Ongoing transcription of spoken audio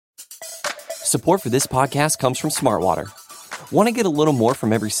Support for this podcast comes from Smartwater. Want to get a little more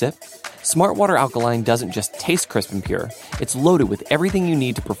from every sip? Smartwater Alkaline doesn't just taste crisp and pure. It's loaded with everything you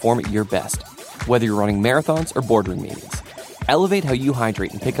need to perform at your best, whether you're running marathons or boardroom meetings. Elevate how you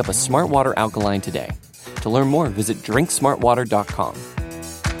hydrate and pick up a Smartwater Alkaline today. To learn more, visit drinksmartwater.com.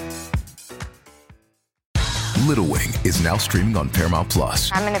 Little Wing is now streaming on Paramount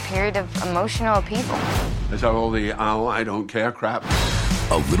Plus. I'm in a period of emotional upheaval. Is that all the I don't care crap?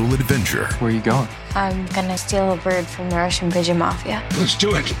 A little adventure. Where are you going? I'm gonna steal a bird from the Russian pigeon mafia. Let's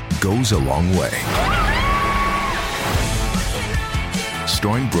do it. Goes a long way.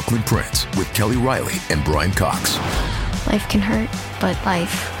 Starring Brooklyn Prince with Kelly Riley and Brian Cox. Life can hurt, but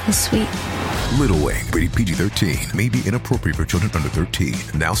life is sweet. Little Wing, rated PG-13, may be inappropriate for children under 13.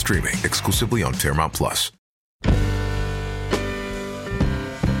 Now streaming exclusively on Paramount Plus.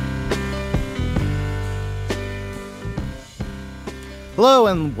 Hello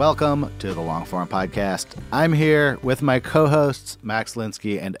and welcome to the Longform Podcast. I'm here with my co-hosts Max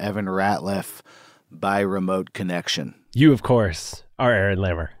Linsky and Evan Ratliff by remote connection. You, of course, are Aaron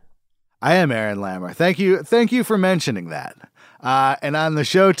Lammer. I am Aaron Lammer. Thank you for mentioning that. And on the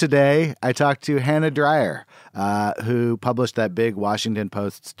show today, I talked to Hannah Dreier, who published that big Washington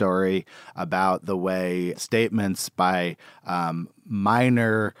Post story about the way statements by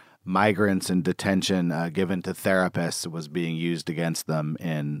minor migrants in detention given to therapists was being used against them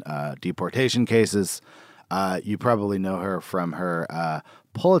in deportation cases. You probably know her from her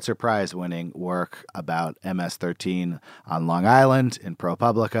Pulitzer Prize-winning work about MS-13 on Long Island in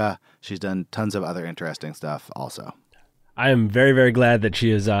ProPublica. She's done tons of other interesting stuff also. I am very, very glad that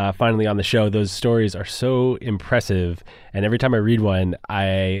she is finally on the show. Those stories are so impressive. And every time I read one,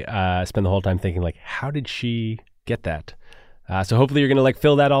 I spend the whole time thinking, like, how did she get that? So hopefully you're going to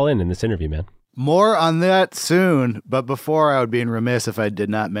fill that all in this interview, man. More on that soon. But before, I would be remiss if I did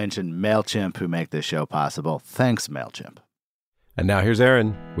not mention MailChimp, who make this show possible. Thanks, MailChimp. And now here's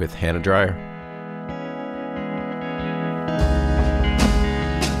Aaron with Hannah Dreier.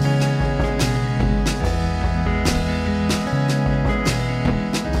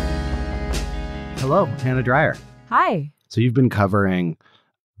 Hello, Hannah Dreier. Hi. So you've been covering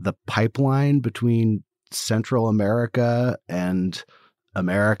the pipeline between Central America and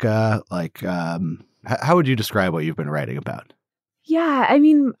America. How would you describe what you've been writing about? Yeah, I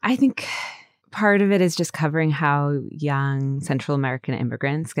mean, I think part of it is just covering how young Central American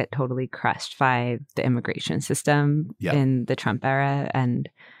immigrants get totally crushed by the immigration system in the Trump era. And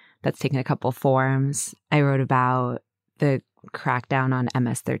that's taken a couple forms. I wrote about the crackdown on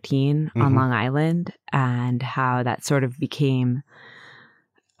MS-13 on Long Island and how that sort of became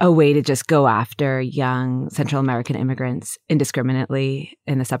a way to just go after young Central American immigrants indiscriminately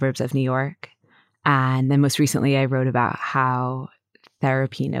in the suburbs of New York. And then most recently, I wrote about how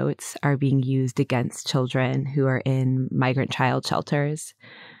therapy notes are being used against children who are in migrant child shelters.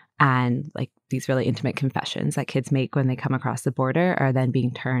 And these really intimate confessions that kids make when they come across the border are then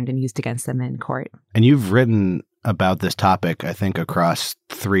being turned and used against them in court. And you've written about this topic, I think, across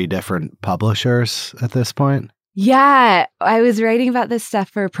 3 different publishers at this point. Yeah, I was writing about this stuff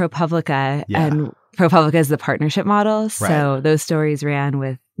for ProPublica, and ProPublica is the partnership model. So those stories ran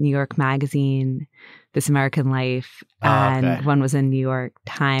with New York Magazine, This American Life, and one was a New York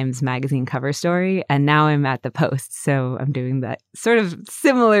Times Magazine cover story. And now I'm at the Post, so I'm doing that sort of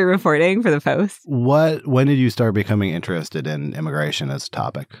similar reporting for the Post. When did you start becoming interested in immigration as a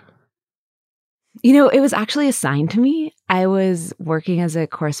topic? You know, it was actually assigned to me. I was working as a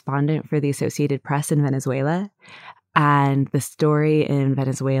correspondent for the Associated Press in Venezuela, and the story in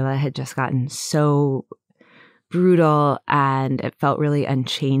Venezuela had just gotten so brutal and it felt really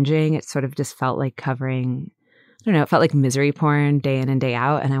unchanging. It sort of just felt like covering, it felt like misery porn day in and day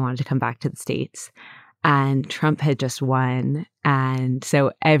out, and I wanted to come back to the States. And Trump had just won. And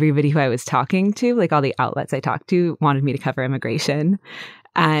so everybody who I was talking to, all the outlets I talked to, wanted me to cover immigration.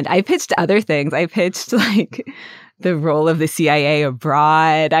 And I pitched other things. I pitched the role of the CIA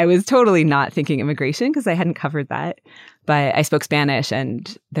abroad. I was totally not thinking immigration because I hadn't covered that. But I spoke Spanish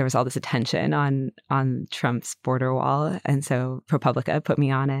and there was all this attention on Trump's border wall. And so ProPublica put me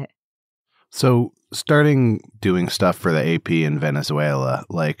on it. So starting doing stuff for the AP in Venezuela,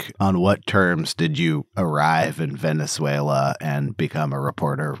 on what terms did you arrive in Venezuela and become a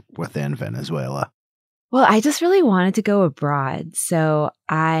reporter within Venezuela? Well, I just really wanted to go abroad. So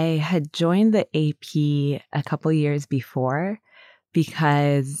I had joined the AP a couple years before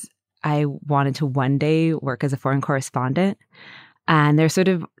because I wanted to one day work as a foreign correspondent. And there's sort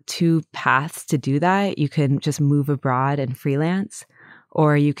of 2 paths to do that. You can just move abroad and freelance,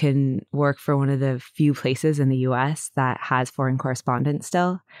 or you can work for one of the few places in the US that has foreign correspondents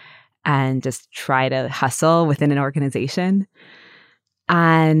still. and just try to hustle within an organization.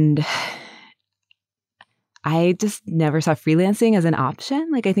 And I just never saw freelancing as an option.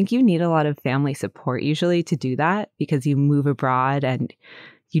 Like, I think you need a lot of family support usually to do that because you move abroad and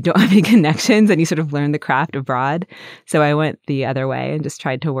you don't have any connections and you sort of learn the craft abroad. So I went the other way and just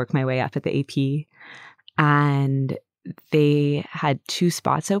tried to work my way up at the AP. And they had 2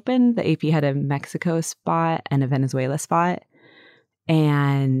 spots open. The AP had a Mexico spot and a Venezuela spot.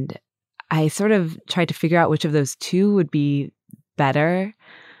 And I sort of tried to figure out which of those 2 would be better.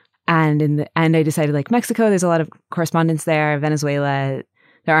 And in the end, I decided like Mexico, there's a lot of correspondence there. Venezuela,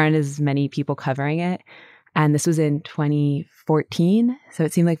 there aren't as many people covering it. And this was in 2014. So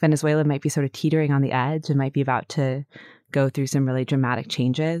it seemed like Venezuela might be sort of teetering on the edge and might be about to go through some really dramatic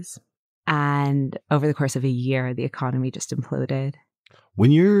changes. And over the course of a year, the economy just imploded.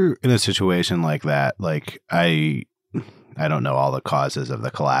 When you're in a situation like that, like I don't know all the causes of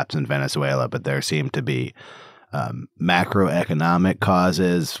the collapse in Venezuela, but there seem to be macroeconomic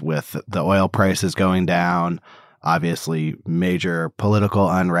causes with the oil prices going down, obviously major political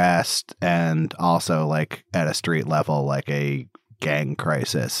unrest, and also like at a street level, like a gang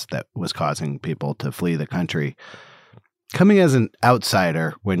crisis that was causing people to flee the country. Coming as an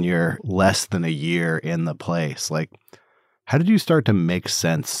outsider when you're less than a year in the place, like how did you start to make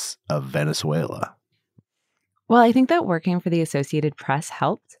sense of Venezuela? Well, I think that working for the Associated Press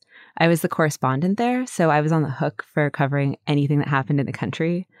helped. I was the correspondent there, so I was on the hook for covering anything that happened in the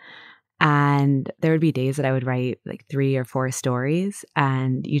country. And there would be days that I would write like 3 or 4 stories,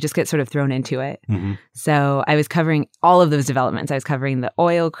 and you just get sort of thrown into it. Mm-hmm. So I was covering all of those developments. I was covering the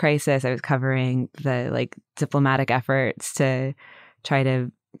oil crisis. I was covering the like diplomatic efforts to try to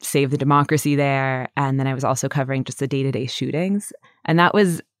save the democracy there. And then I was also covering just the day-to-day shootings. And that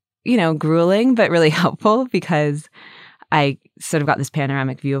was, you know, grueling, but really helpful because I sort of got this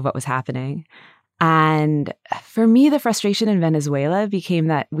panoramic view of what was happening. And for me, the frustration in Venezuela became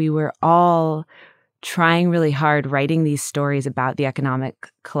that we were all trying really hard writing these stories about the economic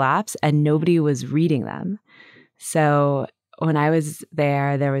collapse and nobody was reading them. So when I was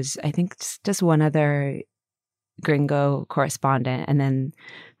there, there was, I think, just one other gringo correspondent and then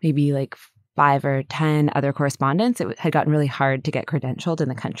maybe like 5 or 10 other correspondents. It had gotten really hard to get credentialed in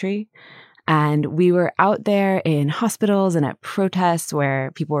the country. And we were out there in hospitals and at protests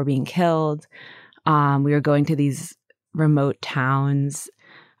where people were being killed. We were going to these remote towns,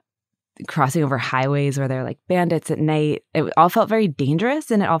 crossing over highways where there are like bandits at night. It all felt very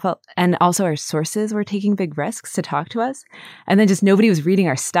dangerous, and and also our sources were taking big risks to talk to us. And then just nobody was reading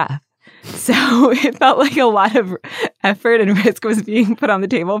our stuff. So it felt like a lot of effort and risk was being put on the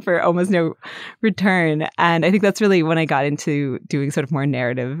table for almost no return. And I think that's really when I got into doing sort of more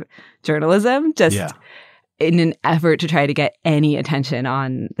narrative journalism, just in an effort to try to get any attention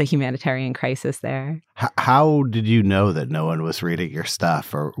on the humanitarian crisis there. How did you know that no one was reading your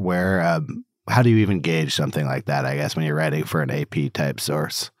stuff, or where? How do you even gauge something like that, I guess, when you're writing for an AP type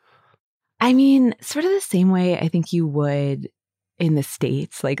source? I mean, sort of the same way I think you would in the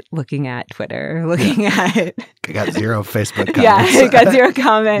States, like looking at Twitter, looking at... I got 0 Facebook comments. Yeah, I got 0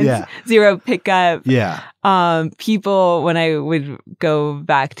 comments, 0 pickup. Yeah. People, when I would go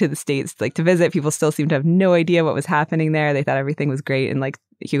back to the States, like to visit, people still seemed to have no idea what was happening there. They thought everything was great. And like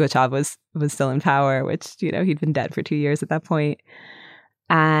Hugo Chavez was still in power, which, you know, he'd been dead for 2 years at that point.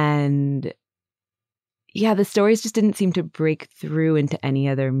 And yeah, the stories just didn't seem to break through into any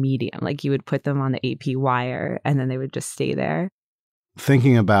other medium. Like you would put them on the AP wire and then they would just stay there.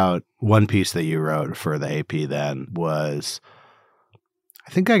 Thinking about one piece that you wrote for the AP then was,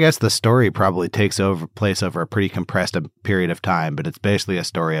 I guess the story probably takes place over a pretty compressed period of time, but it's basically a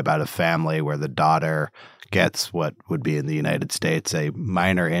story about a family where the daughter gets what would be in the United States a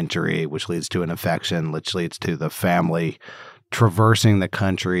minor injury, which leads to an infection, which leads to the family traversing the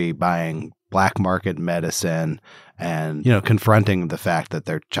country, buying black market medicine, and, you know, confronting the fact that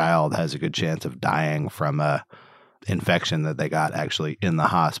their child has a good chance of dying from a infection that they got actually in the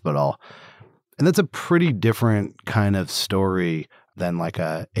hospital. And that's a pretty different kind of story than like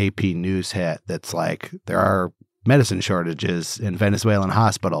a AP news hit that's like, there are medicine shortages in Venezuelan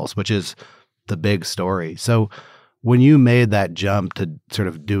hospitals, which is the big story. So when you made that jump to sort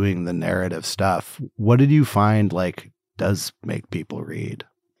of doing the narrative stuff, what did you find like does make people read?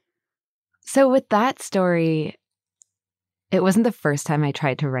 So with that story, it wasn't the first time I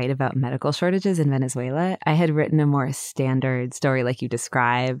tried to write about medical shortages in Venezuela. I had written a more standard story like you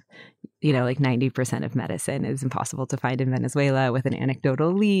describe, you know, like 90% of medicine is impossible to find in Venezuela with an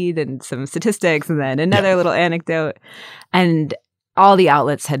anecdotal lead and some statistics and then another little anecdote. And all the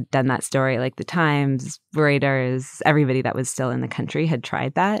outlets had done that story, like the Times, Reuters, everybody that was still in the country had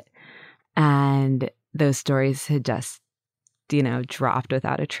tried that. And those stories had just, dropped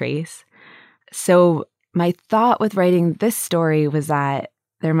without a trace. So my thought with writing this story was that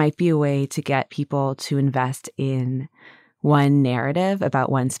there might be a way to get people to invest in one narrative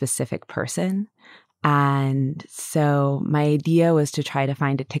about one specific person. And so my idea was to try to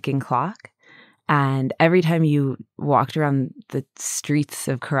find a ticking clock. And every time you walked around the streets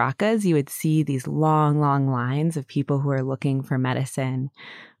of Caracas, you would see these long, long lines of people who are looking for medicine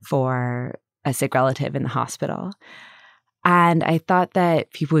for a sick relative in the hospital. And I thought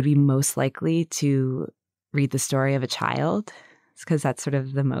that people would be most likely to read the story of a child, because that's sort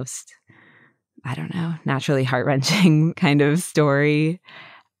of the most, naturally heart-wrenching kind of story.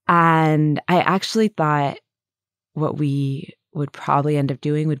 And I actually thought what we would probably end up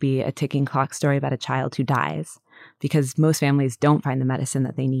doing would be a ticking clock story about a child who dies, because most families don't find the medicine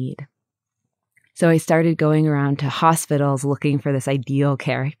that they need. So I started going around to hospitals looking for this ideal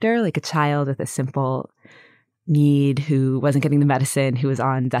character, like a child with a simple need who wasn't getting the medicine, who was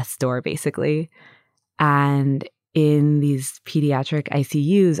on death's door, basically. And in these pediatric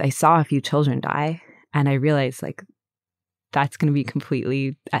ICUs, I saw a few children die, and I realized, that's going to be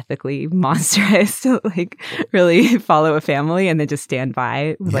completely ethically monstrous to really follow a family and then just stand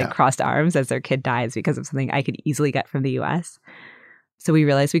by with crossed arms as their kid dies because of something I could easily get from the US. So we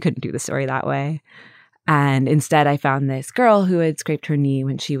realized we couldn't do the story that way. And instead, I found this girl who had scraped her knee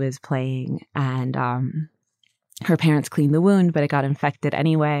when she was playing, and her parents cleaned the wound, but it got infected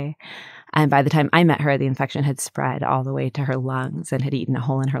anyway. And by the time I met her, the infection had spread all the way to her lungs and had eaten a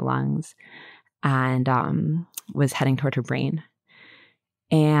hole in her lungs, and was heading toward her brain.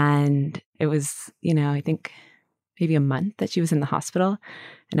 And it was, I think maybe a month that she was in the hospital.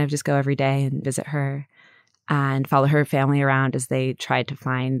 And I would just go every day and visit her and follow her family around as they tried to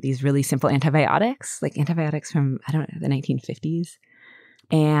find these really simple antibiotics, like antibiotics from, the 1950s.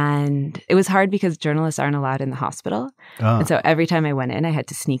 And it was hard because journalists aren't allowed in the hospital. Oh. And so every time I went in, I had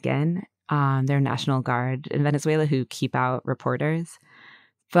to sneak in. They're National Guard in Venezuela who keep out reporters.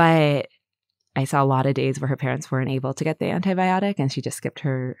 But I saw a lot of days where her parents weren't able to get the antibiotic and she just skipped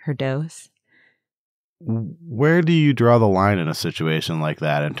her dose. Where do you draw the line in a situation like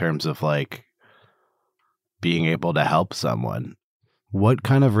that in terms of being able to help someone? What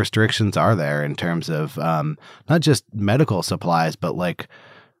kind of restrictions are there in terms of not just medical supplies, but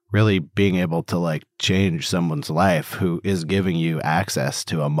really being able to change someone's life who is giving you access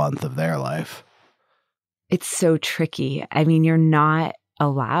to a month of their life? It's so tricky. I mean, you're not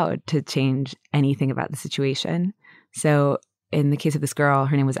allowed to change anything about the situation. So in the case of this girl,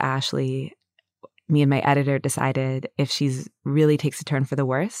 her name was Ashley, me and my editor decided if she's really takes a turn for the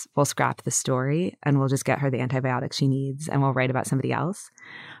worse, we'll scrap the story and we'll just get her the antibiotics she needs and we'll write about somebody else.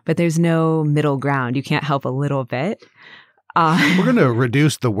 But there's no middle ground. You can't help a little bit. We're going to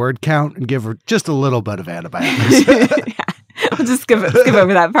reduce the word count and give her just a little bit of antibiotics. Yeah, we'll just skip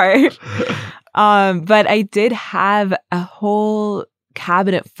over that part. But I did have a whole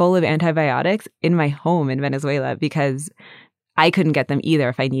cabinet full of antibiotics in my home in Venezuela because I couldn't get them either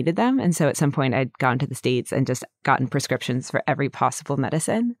if I needed them. And so at some point I'd gone to the States and just gotten prescriptions for every possible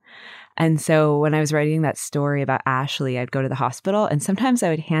medicine. And so when I was writing that story about Ashley, I'd go to the hospital and sometimes I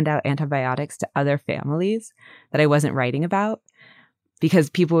would hand out antibiotics to other families that I wasn't writing about because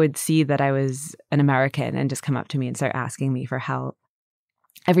people would see that I was an American and just come up to me and start asking me for help.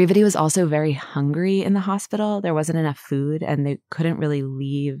 Everybody was also very hungry in the hospital. There wasn't enough food and they couldn't really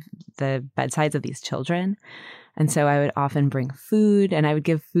leave the bedsides of these children. And so I would often bring food and I would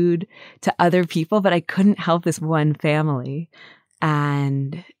give food to other people, but I couldn't help this one family.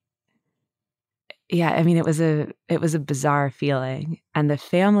 And yeah, I mean, it was a bizarre feeling. And the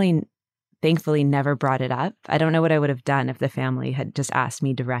family thankfully never brought it up. I don't know what I would have done if the family had just asked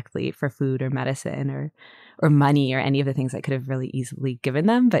me directly for food or medicine or money or any of the things I could have really easily given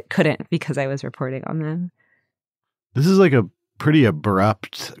them, but couldn't because I was reporting on them. This is a pretty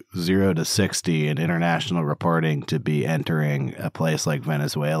abrupt 0 to 60 in international reporting to be entering a place like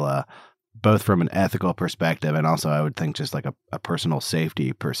Venezuela, both from an ethical perspective and also I would think just a personal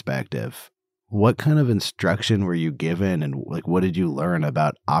safety perspective. What kind of instruction were you given and what did you learn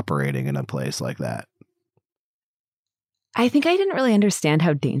about operating in a place like that? I think I didn't really understand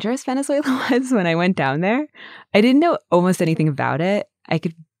how dangerous Venezuela was when I went down there. I didn't know almost anything about it. I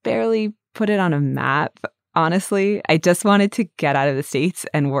could barely put it on a map, honestly. I just wanted to get out of the States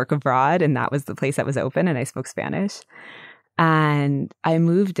and work abroad, and that was the place that was open, and I spoke Spanish. And I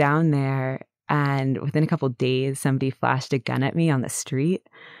moved down there, and within a couple of days, somebody flashed a gun at me on the street.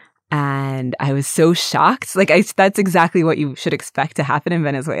 And I was so shocked. That's exactly what you should expect to happen in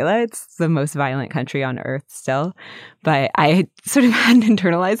Venezuela. It's the most violent country on earth still. But I sort of hadn't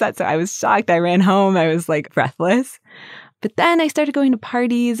internalized that. So I was shocked. I ran home. I was like breathless. But then I started going to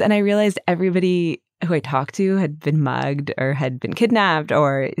parties and I realized everybody who I talked to had been mugged or had been kidnapped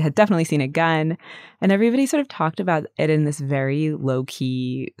or had definitely seen a gun. And everybody sort of talked about it in this very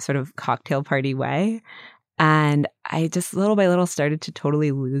low-key sort of cocktail party way. And I just little by little started to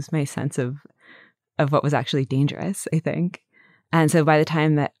totally lose my sense of what was actually dangerous, I think. And so by the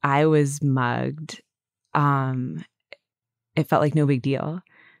time that I was mugged, it felt like no big deal.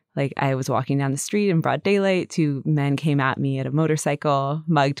 Like I was walking down the street in broad daylight, 2 men came at me at a motorcycle,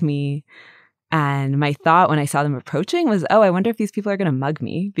 mugged me. And my thought when I saw them approaching was, oh, I wonder if these people are going to mug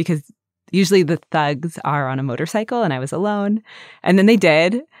me, because usually the thugs are on a motorcycle and I was alone. And then they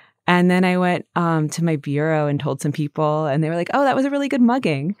did. And then I went to my bureau and told some people, and they were like, oh, that was a really good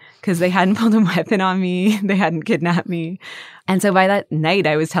mugging, because they hadn't pulled a weapon on me. They hadn't kidnapped me. And so by that night,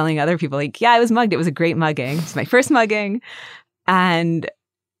 I was telling other people, like, yeah, I was mugged. It was a great mugging. It was my first mugging. And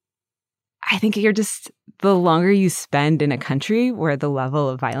I think the longer you spend in a country where the level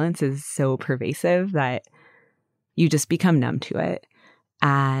of violence is so pervasive that you just become numb to it.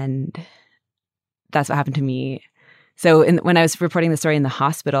 And that's what happened to me. So when I was reporting the story in the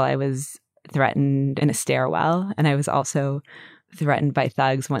hospital, I was threatened in a stairwell, and I was also threatened by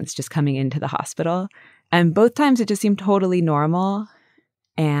thugs once just coming into the hospital. And both times it just seemed totally normal.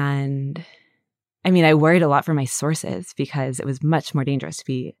 And I mean, I worried a lot for my sources because it was much more dangerous to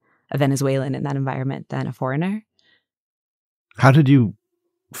be a Venezuelan in that environment than a foreigner. How did you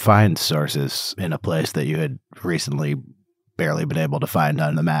find sources in a place that you had recently barely been able to find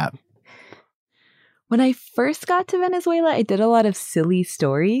on the map? When I first got to Venezuela, I did a lot of silly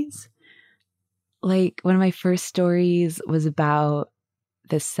stories. Like one of my first stories was about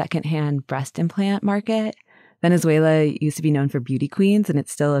the secondhand breast implant market. Venezuela used to be known for beauty queens, and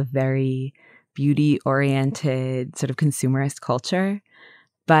it's still a very beauty-oriented sort of consumerist culture.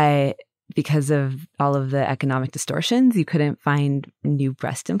 But because of all of the economic distortions, you couldn't find new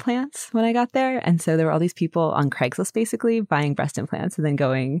breast implants when I got there. And so there were all these people on Craigslist basically buying breast implants and then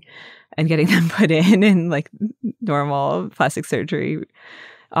going and getting them put in like normal plastic surgery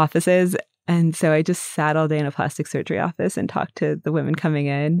offices. And so I just sat all day in a plastic surgery office and talked to the women coming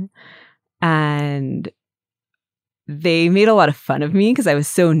in. And they made a lot of fun of me because I was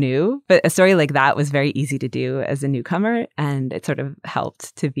so new. But a story like that was very easy to do as a newcomer. And it sort of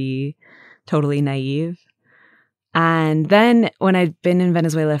helped to be totally naive. And then when I'd been in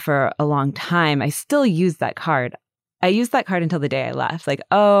Venezuela for a long time, I still used that card. I used that card until the day I left. Like,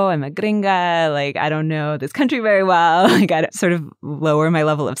 oh, I'm a gringa. Like, I don't know this country very well. Like, I sort of lower my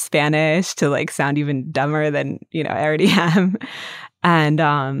level of Spanish to like sound even dumber than, I already am.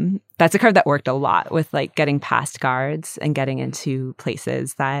 And that's a card that worked a lot with like getting past guards and getting into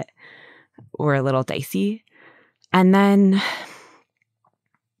places that were a little dicey. And then,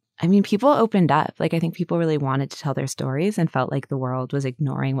 I mean, people opened up. Like, I think people really wanted to tell their stories and felt like the world was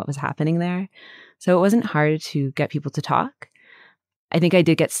ignoring what was happening there. So it wasn't hard to get people to talk. I think I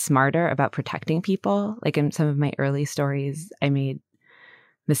did get smarter about protecting people. Like in some of my early stories, I made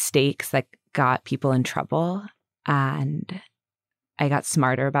mistakes that got people in trouble. And I got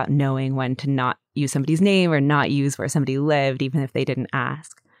smarter about knowing when to not use somebody's name or not use where somebody lived, even if they didn't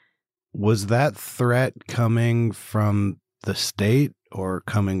ask. Was that threat coming from the state or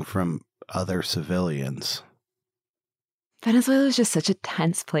coming from other civilians? Venezuela was just such a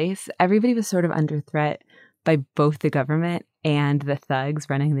tense place. Everybody was sort of under threat by both the government and the thugs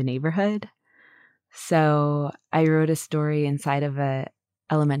running the neighborhood. So I wrote a story inside of a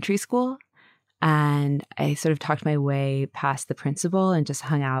elementary school, and I sort of talked my way past the principal and just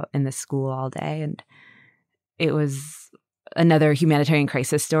hung out in the school all day. And it was another humanitarian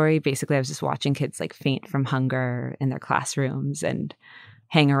crisis story. Basically, I was just watching kids like faint from hunger in their classrooms and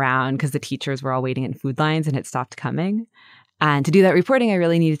hang around because the teachers were all waiting in food lines and had stopped coming. And to do that reporting, I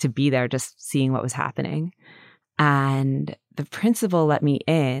really needed to be there just seeing what was happening. And the principal let me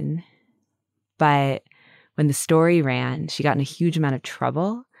in, but when the story ran, she got in a huge amount of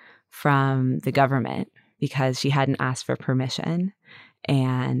trouble from the government because she hadn't asked for permission.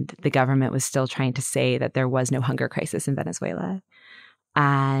 And the government was still trying to say that there was no hunger crisis in Venezuela.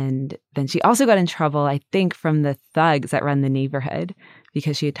 And then she also got in trouble, I think, from the thugs that run the neighborhood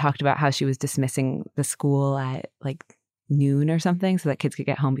because she had talked about how she was dismissing the school at like noon or something so that kids could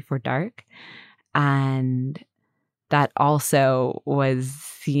get home before dark. And that also was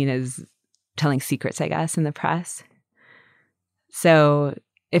seen as telling secrets, I guess, in the press. So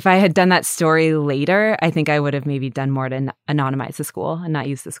if I had done that story later, I think I would have maybe done more to anonymize the school and not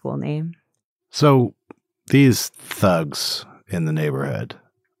use the school name. So these thugs in the neighborhood,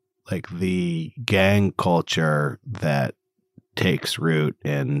 like the gang culture that takes root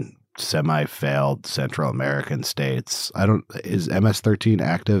in semi-failed Central American states. Is MS-13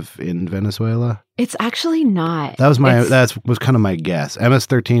 active in Venezuela? It's actually not. That was kind of my guess.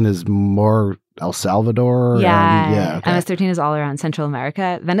 MS-13 is more El Salvador. Yeah. Okay. MS-13 is all around Central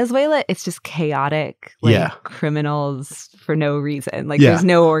America. Venezuela, it's just chaotic, criminals for no reason. There's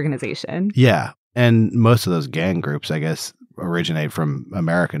no organization. Yeah. And most of those gang groups, I guess, originate from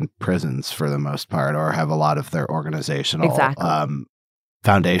American prisons for the most part, or have a lot of their organizational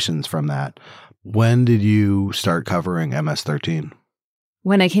foundations from that. When did you start covering MS-13?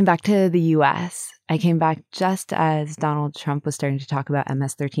 When I came back to the U.S., I came back just as Donald Trump was starting to talk about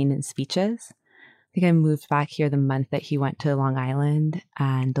MS-13 in speeches. I think I moved back here the month that he went to Long Island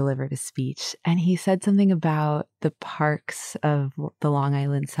and delivered a speech. And he said something about the parks of the Long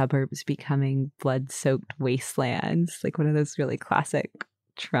Island suburbs becoming blood-soaked wastelands, like one of those really classic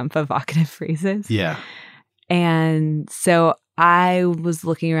Trump evocative phrases. Yeah. And so I was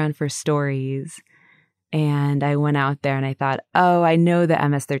looking around for stories, and I went out there and I thought, I know that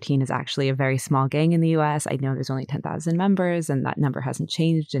MS-13 is actually a very small gang in the U.S. I know there's only 10,000 members, and that number hasn't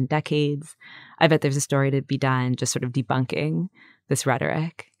changed in decades. I bet there's a story to be done just sort of debunking this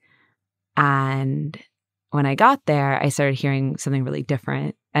rhetoric. And when I got there, I started hearing something really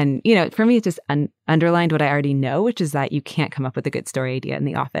different. And, for me, it just underlined what I already know, which is that you can't come up with a good story idea in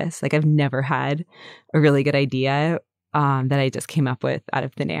the office. I've never had a really good idea that I just came up with out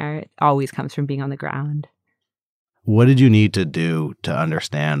of thin air. It always comes from being on the ground. What did you need to do to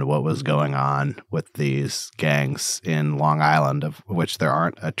understand what was going on with these gangs in Long Island, of which there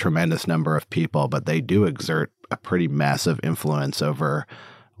aren't a tremendous number of people, but they do exert a pretty massive influence over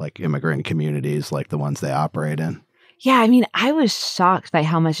immigrant communities like the ones they operate in? Yeah, I was shocked by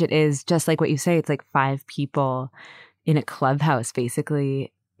how much it is, just like what you say. It's 5 people in a clubhouse,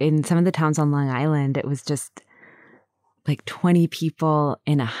 basically. In some of the towns on Long Island, it was just 20 people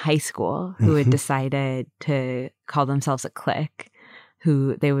in a high school who had decided to call themselves a clique,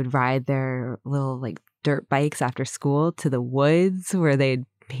 who they would ride their little dirt bikes after school to the woods where they'd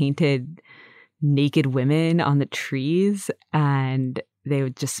painted naked women on the trees, and they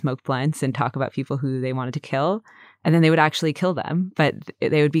would just smoke blunts and talk about people who they wanted to kill. And then they would actually kill them, but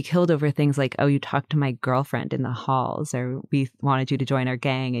they would be killed over things like, you talked to my girlfriend in the halls, or we wanted you to join our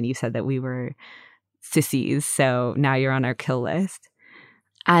gang and you said that we were sissies, so now you're on our kill list.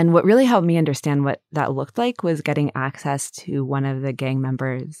 And what really helped me understand what that looked like was getting access to one of the gang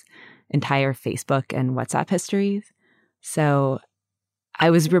members' entire Facebook and WhatsApp histories. So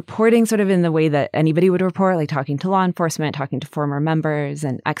I was reporting sort of in the way that anybody would report, talking to law enforcement, talking to former members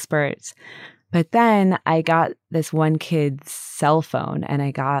and experts. But then I got this one kid's cell phone, and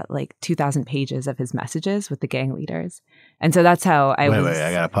I got 2,000 pages of his messages with the gang leaders. And so that's how I was... Wait,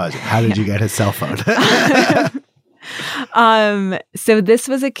 I got to pause. How did you get his cell phone? So this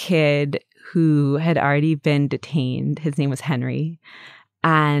was a kid who had already been detained. His name was Henry.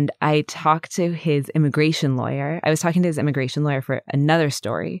 And I talked to his immigration lawyer. I was talking to his immigration lawyer for another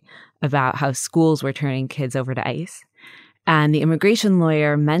story about how schools were turning kids over to ICE. And the immigration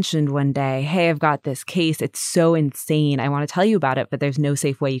lawyer mentioned one day, hey, I've got this case. It's so insane. I want to tell you about it, but there's no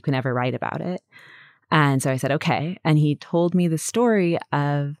safe way you can ever write about it. And so I said, okay. And he told me the story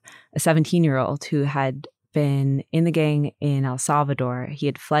of a 17-year-old who had been in the gang in El Salvador. He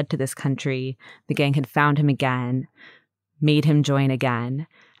had fled to this country. The gang had found him again, made him join again.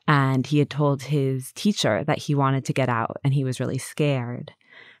 And he had told his teacher that he wanted to get out, and he was really scared.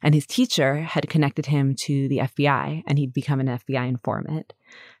 And his teacher had connected him to the FBI, and he'd become an FBI informant.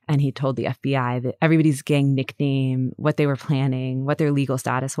 And he told the FBI that everybody's gang nickname, what they were planning, what their legal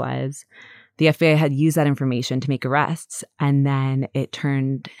status was. The FBI had used that information to make arrests, and then it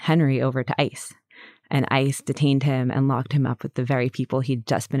turned Henry over to ICE. And ICE detained him and locked him up with the very people he'd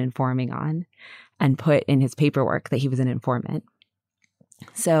just been informing on, and put in his paperwork that he was an informant.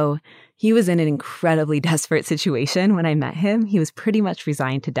 So he was in an incredibly desperate situation when I met him. He was pretty much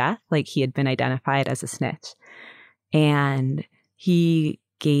resigned to death, he had been identified as a snitch. And he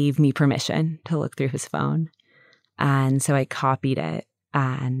gave me permission to look through his phone. And so I copied it.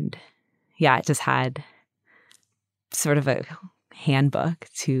 And it just had sort of a handbook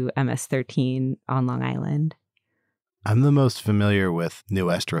to MS-13 on Long Island. I'm the most familiar with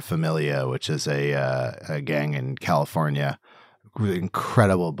Nuestra Familia, which is a gang in California. Really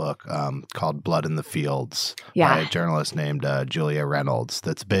incredible book called Blood in the Fields by a journalist named Julia Reynolds.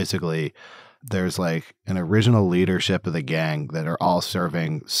 That's basically there's like an original leadership of the gang that are all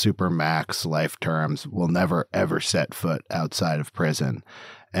serving super max life terms, will never ever set foot outside of prison.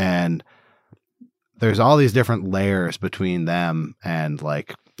 And there's all these different layers between them and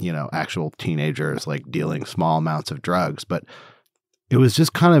like, you know, actual teenagers like dealing small amounts of drugs. But it was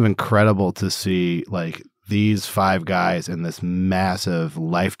just kind of incredible to see like these 5 guys and this massive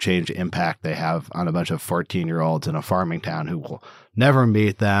life change impact they have on a bunch of 14-year-olds in a farming town who will never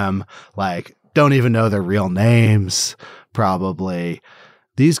meet them, like don't even know their real names, probably.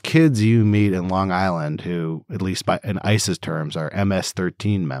 These kids you meet in Long Island who, at least by in ICE's terms, are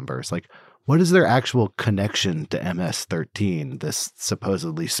MS-13 members, like what is their actual connection to MS-13, this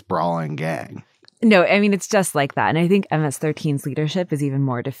supposedly sprawling gang? No, I mean, it's just like that. And I think MS-13's leadership is even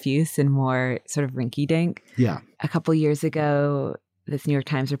more diffuse and more sort of rinky-dink. Yeah. A couple years ago, this New York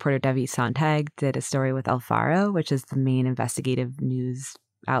Times reporter, Debbie Sontag, did a story with El Faro, which is the main investigative news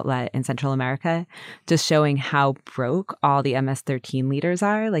outlet in Central America, just showing how broke all the MS-13 leaders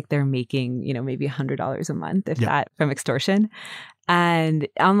are. Like they're making, you know, maybe $100 a month, if that, from extortion. And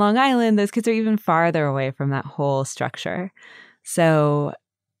on Long Island, those kids are even farther away from that whole structure. So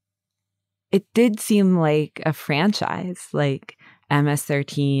it did seem like a franchise, like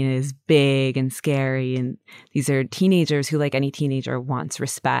MS-13 is big and scary. And these are teenagers who, like any teenager, wants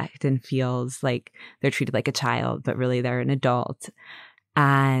respect and feels like they're treated like a child, but really they're an adult.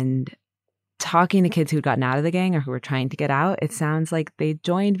 And talking to kids who'd gotten out of the gang or who were trying to get out, it sounds like they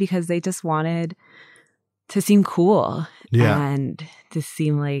joined because they just wanted to seem cool and to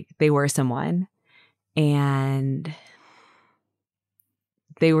seem like they were someone. And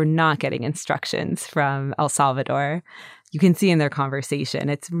they were not getting instructions from El Salvador. You can see in their conversation,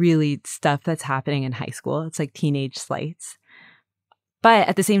 it's really stuff that's happening in high school. It's like teenage slights. But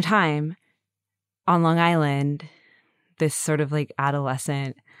at the same time, on Long Island, this sort of like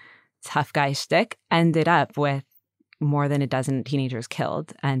adolescent tough guy shtick ended up with more than a dozen teenagers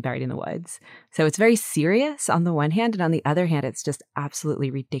killed and buried in the woods. So it's very serious on the one hand, and on the other hand, it's just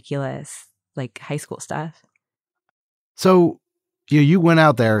absolutely ridiculous, like high school stuff. So you went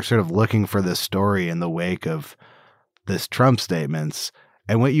out there sort of looking for this story in the wake of this Trump statements,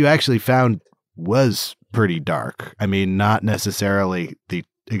 and what you actually found was pretty dark. I mean, not necessarily the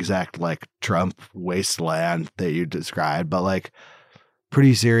exact like Trump wasteland that you described, but like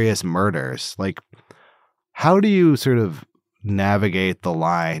pretty serious murders. Like, how do you sort of navigate the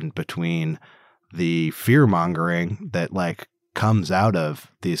line between the fear mongering that like comes out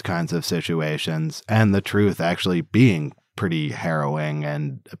of these kinds of situations and the truth actually being pretty harrowing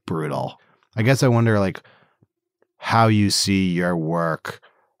and brutal? I guess I wonder like how you see your work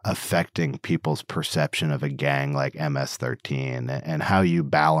affecting people's perception of a gang like MS-13 and how you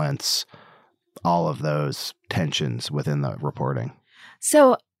balance all of those tensions within the reporting.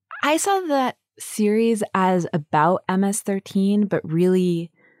 So I saw that series as about MS-13, but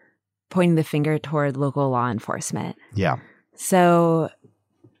really pointing the finger toward local law enforcement. Yeah. So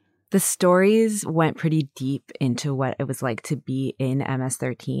the stories went pretty deep into what it was like to be in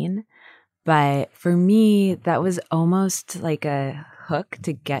MS-13. But for me, that was almost like a hook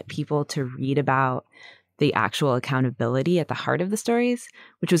to get people to read about the actual accountability at the heart of the stories,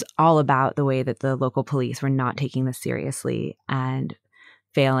 which was all about the way that the local police were not taking this seriously and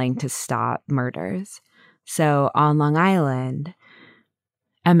failing to stop murders. So on Long Island,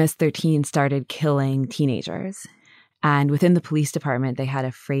 MS-13 started killing teenagers. And within the police department, they had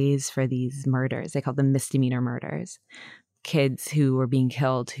a phrase for these murders. They called them misdemeanor murders. Kids who were being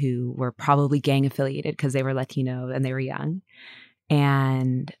killed who were probably gang affiliated because they were Latino and they were young.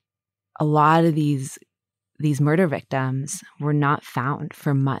 And a lot of these murder victims were not found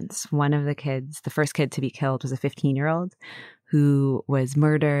for months. One of the kids, the first kid to be killed, was a 15-year-old who was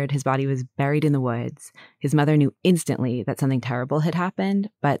murdered. His body was buried in the woods. His mother knew instantly that something terrible had happened,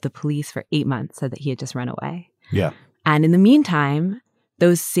 but the police for 8 months said that he had just run away. Yeah. And in the meantime,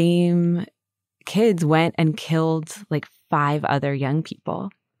 those same kids went and killed like 5 other young people.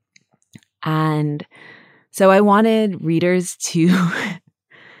 And so I wanted readers to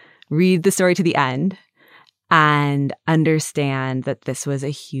read the story to the end and understand that this was a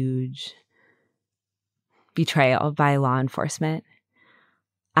huge betrayal by law enforcement.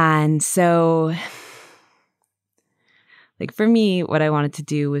 And so, like for me, what I wanted to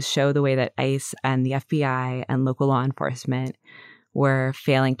do was show the way that ICE and the FBI and local law enforcement were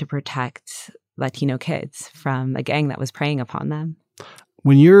failing to protect Latino kids from a gang that was preying upon them.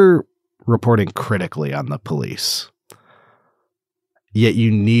 When you're reporting critically on the police, yet you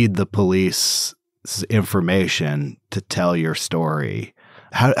need the police information to tell your story,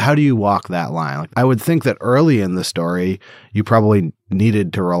 How do you walk that line? Like, I would think that early in the story, you probably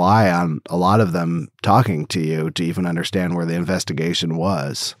needed to rely on a lot of them talking to you to even understand where the investigation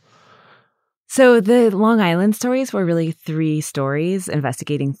was. So the Long Island stories were really 3 stories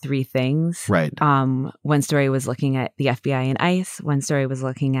investigating 3 things. Right. One story was looking at the FBI and ICE. One story was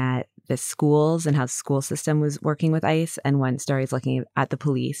looking at the schools and how the school system was working with ICE. And one story is looking at the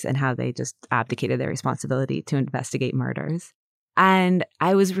police and how they just abdicated their responsibility to investigate murders. And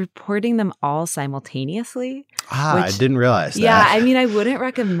I was reporting them all simultaneously. I didn't realize that. Yeah, I mean, I wouldn't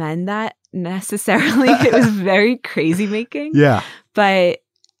recommend that necessarily. It was very crazy making. Yeah. But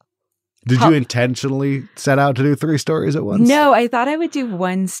did you intentionally set out to do 3 stories at once? No, I thought I would do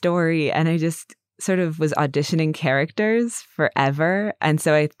one story, and I just sort of was auditioning characters forever. And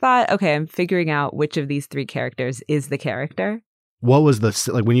so I thought, okay, I'm figuring out which of these 3 characters is the character. What was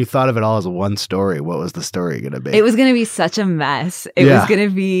when you thought of it all as one story, what was the story going to be? It was going to be such a mess. It was going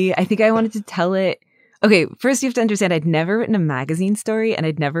to be, I think I wanted to tell it. Okay, first you have to understand I'd never written a magazine story, and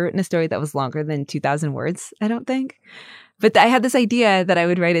I'd never written a story that was longer than 2,000 words, I don't think. But I had this idea that I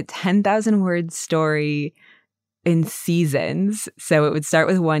would write a 10,000 word story in seasons. So it would start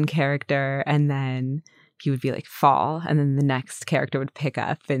with one character, and then he would be like fall, and then the next character would pick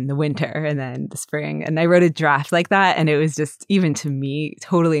up in the winter and then the spring. And I wrote a draft like that, and it was just, even to me,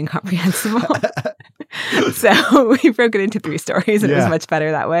 totally incomprehensible. So we broke it into 3 stories, and it was much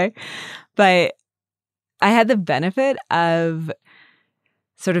better that way. But I had the benefit of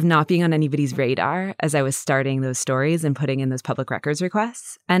sort of not being on anybody's radar as I was starting those stories and putting in those public records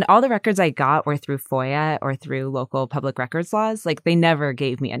requests. And all the records I got were through FOIA or through local public records laws. Like, they never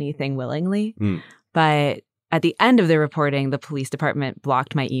gave me anything willingly. But at the end of the reporting, the police department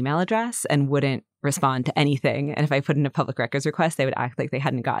blocked my email address and wouldn't respond to anything. And if I put in a public records request, they would act like they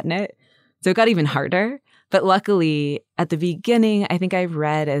hadn't gotten it. So it got even harder. But luckily, at the beginning, I think I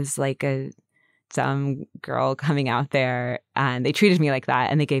read as like some girl coming out there, and they treated me like that,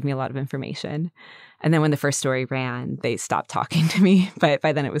 and they gave me a lot of information. And then when the first story ran, they stopped talking to me, but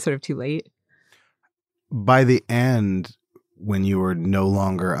by then it was sort of too late. By the end, when you were no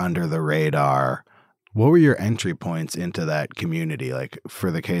longer under the radar, what were your entry points into that community? Like,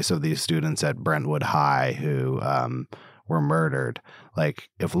 for the case of these students at Brentwood High who were murdered, like,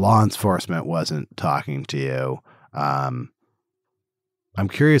 if law enforcement wasn't talking to you, I'm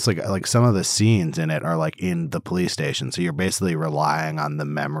curious, like some of the scenes in it are like in the police station. So you're basically relying on the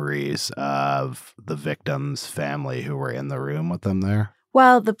memories of the victim's family who were in the room with them there.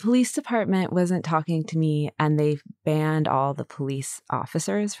 Well, the police department wasn't talking to me, and they banned all the police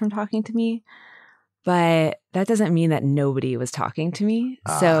officers from talking to me. But that doesn't mean that nobody was talking to me.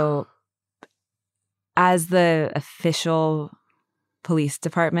 So as the official police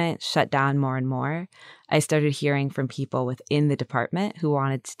department shut down more and more, I started hearing from people within the department who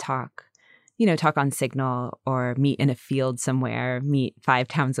wanted to talk on Signal or meet in a field somewhere, meet 5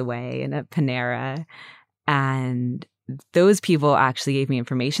 towns away in a Panera. And those people actually gave me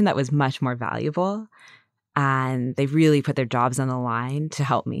information that was much more valuable. And they really put their jobs on the line to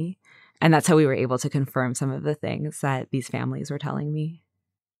help me. And that's how we were able to confirm some of the things that these families were telling me.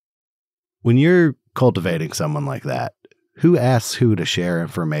 When you're cultivating someone like that, who asks who to share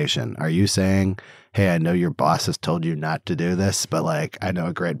information? Are you saying, hey, I know your boss has told you not to do this, but like, I know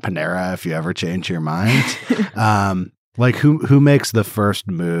a great Panera if you ever change your mind? Like, who makes the first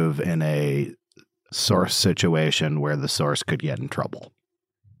move in a source situation where the source could get in trouble?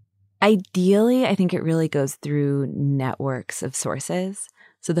 Ideally, I think it really goes through networks of sources.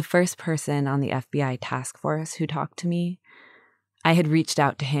 So the first person on the FBI task force who talked to me, I had reached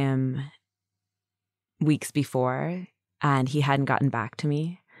out to him weeks before, and he hadn't gotten back to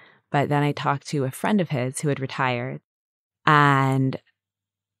me. But then I talked to a friend of his who had retired, and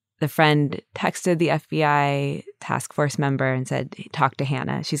the friend texted the FBI task force member and said, talk to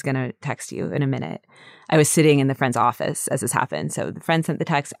Hannah. She's going to text you in a minute. I was sitting in the friend's office as this happened. So the friend sent the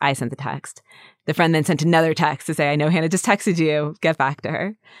text. I sent the text. The friend then sent another text to say, I know Hannah just texted you. Get back to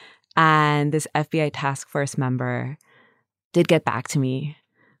her. And this FBI task force member did get back to me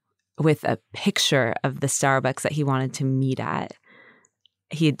with a picture of the Starbucks that he wanted to meet at.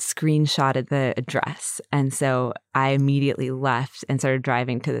 He had screenshotted the address. And so I immediately left and started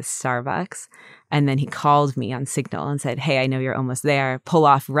driving to the Starbucks. And then he called me on Signal and said, hey, I know you're almost there. Pull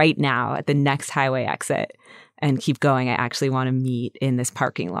off right now at the next highway exit and keep going. I actually want to meet in this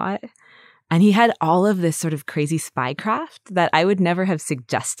parking lot. And he had all of this sort of crazy spycraft that I would never have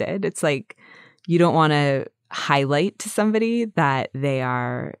suggested. It's like, you don't want to highlight to somebody that they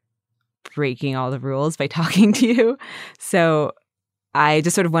are breaking all the rules by talking to you. So I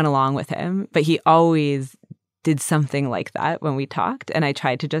just sort of went along with him, but he always did something like that when we talked, and I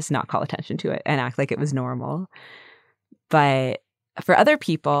tried to just not call attention to it and act like it was normal. But for other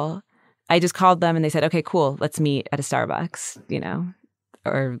people, I just called them and they said, okay, cool, let's meet at a Starbucks,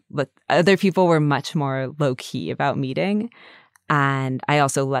 other people were much more low key about meeting. And I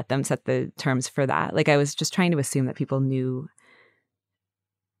also let them set the terms for that. Like, I was just trying to assume that people knew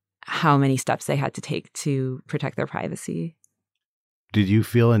how many steps they had to take to protect their privacy. Did you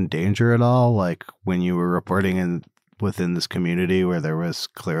feel in danger at all, like when you were reporting within this community where there was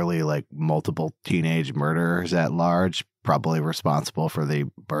clearly like multiple teenage murderers at large, probably responsible for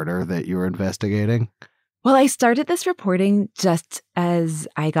the murder that you were investigating? Well, I started this reporting just as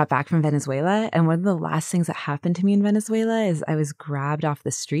I got back from Venezuela. And one of the last things that happened to me in Venezuela is I was grabbed off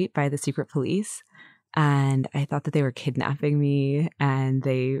the street by the secret police. And I thought that they were kidnapping me, and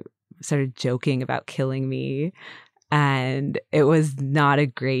they started joking about killing me. And it was not a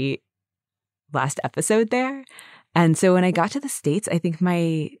great last episode there. And so when I got to the States, I think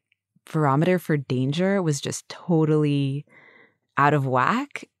my barometer for danger was just totally out of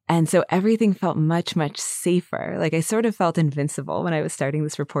whack. And so everything felt much, much safer. Like, I sort of felt invincible when I was starting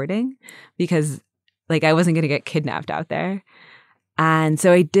this reporting because, like, I wasn't going to get kidnapped out there. And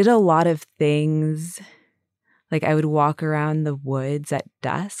so I did a lot of things. Like, I would walk around the woods at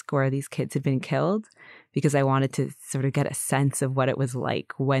dusk where these kids had been killed because I wanted to sort of get a sense of what it was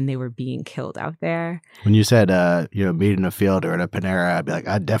like when they were being killed out there. When you said, meet in a field or in a Panera, I'd be like,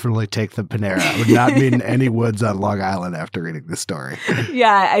 I'd definitely take the Panera. I would not meet in any woods on Long Island after reading this story.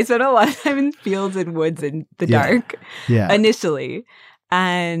 Yeah, I spent a lot of time in fields and woods in the dark initially.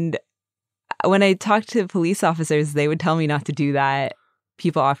 And when I talked to police officers, they would tell me not to do that.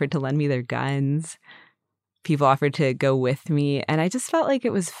 People offered to lend me their guns. People offered to go with me. And I just felt like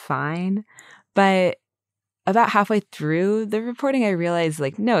it was fine. But about halfway through the reporting, I realized,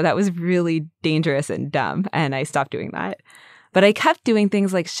 like, no, that was really dangerous and dumb. And I stopped doing that. But I kept doing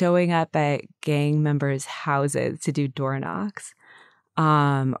things like showing up at gang members' houses to do door knocks,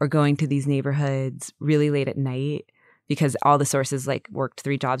 or going to these neighborhoods really late at night because all the sources like worked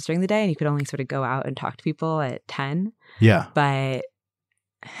 3 jobs during the day and you could only sort of go out and talk to people at 10. Yeah. But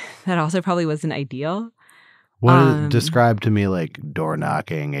that also probably wasn't ideal. Describe to me like door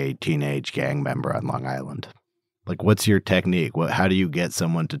knocking a teenage gang member on Long Island. Like, what's your technique? How do you get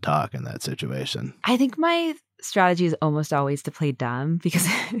someone to talk in that situation? I think my strategy is almost always to play dumb because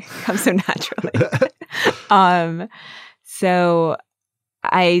it comes so naturally. So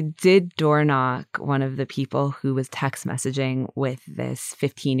I did door knock one of the people who was text messaging with this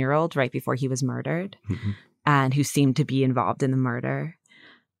 15-year-old right before he was murdered, and who seemed to be involved in the murder.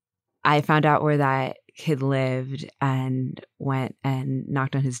 I found out where that kid lived and went and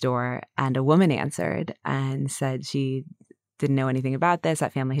knocked on his door, and a woman answered and said she didn't know anything about this.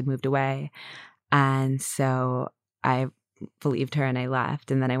 That family had moved away. And so I believed her and I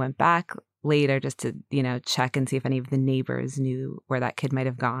left. And then I went back later just to, check and see if any of the neighbors knew where that kid might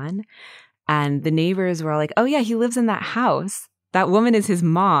have gone. And the neighbors were like, oh yeah, he lives in that house. That woman is his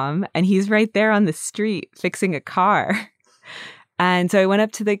mom, and he's right there on the street fixing a car. And so I went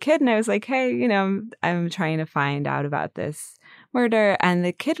up to the kid and I was like, hey, I'm trying to find out about this murder. And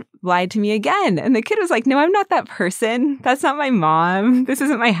the kid lied to me again. And the kid was like, no, I'm not that person. That's not my mom. This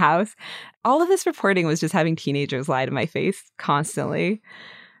isn't my house. All of this reporting was just having teenagers lie to my face constantly.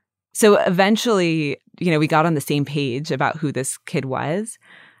 So eventually, we got on the same page about who this kid was.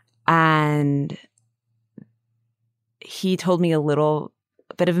 And he told me a little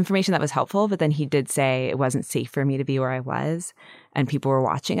bit of information that was helpful, but then he did say it wasn't safe for me to be where I was and people were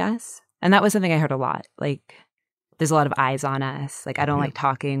watching us. And that was something I heard a lot. Like, there's a lot of eyes on us. Like, I don't like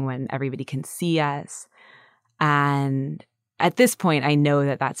talking when everybody can see us. And at this point, I know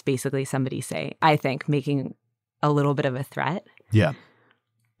that that's basically somebody making a little bit of a threat. Yeah.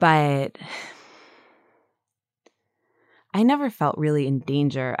 But I never felt really in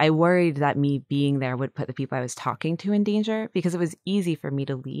danger. I worried that me being there would put the people I was talking to in danger because it was easy for me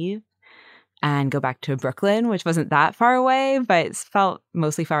to leave and go back to Brooklyn, which wasn't that far away, but it felt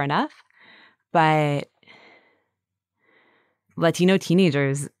mostly far enough. But Latino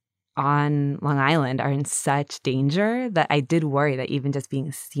teenagers on Long Island are in such danger that I did worry that even just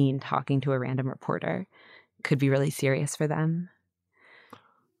being seen talking to a random reporter could be really serious for them.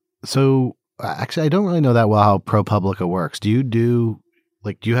 So actually, I don't really know that well how ProPublica works. Do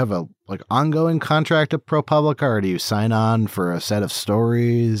you have a ongoing contract at ProPublica, or do you sign on for a set of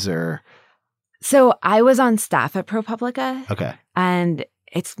stories, or? So I was on staff at ProPublica. Okay. And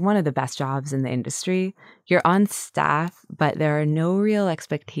it's one of the best jobs in the industry. You're on staff, but there are no real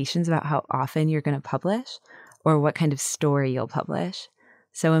expectations about how often you're going to publish or what kind of story you'll publish.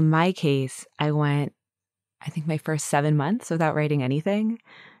 So in my case, I went I think, my first 7 months without writing anything.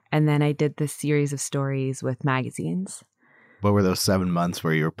 And then I did this series of stories with magazines. What were those 7 months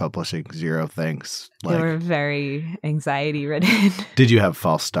where you were publishing zero things? They were very anxiety ridden. Did you have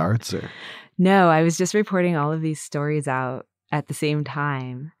false starts or? No, I was just reporting all of these stories out at the same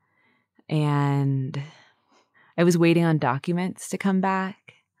time. And I was waiting on documents to come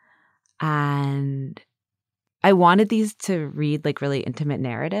back. And I wanted these to read like really intimate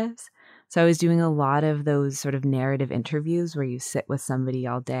narratives. So I was doing a lot of those sort of narrative interviews where you sit with somebody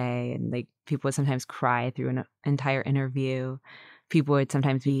all day, and like people would sometimes cry through an entire interview. People would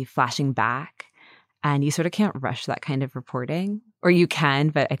sometimes be flashing back, and you sort of can't rush that kind of reporting. Or you can,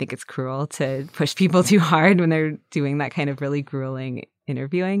 but I think it's cruel to push people too hard when they're doing that kind of really grueling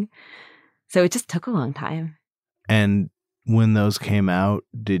interviewing. So it just took a long time. And when those came out,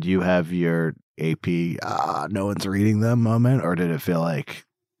 did you have your AP, no one's reading them moment, or did it feel like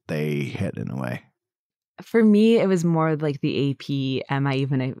they hit in a way? For me, it was more like the AP, am I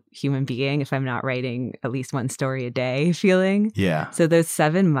even a human being if I'm not writing at least one story a day feeling? Yeah. So those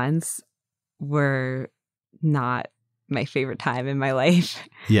 7 months were not my favorite time in my life.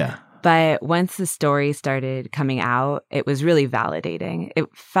 Yeah. But once the story started coming out, it was really validating. It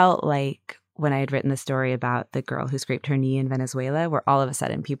felt like when I had written the story about the girl who scraped her knee in Venezuela, where all of a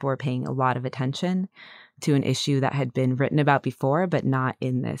sudden people were paying a lot of attention to an issue that had been written about before, but not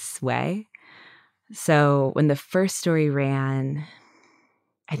in this way. So when the first story ran,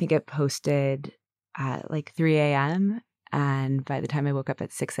 I think it posted at like 3 a.m. And by the time I woke up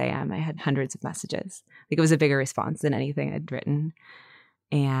at 6 a.m., I had hundreds of messages. Like it was a bigger response than anything I'd written.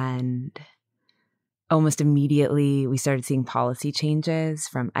 And almost immediately, we started seeing policy changes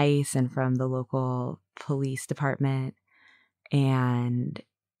from ICE and from the local police department. And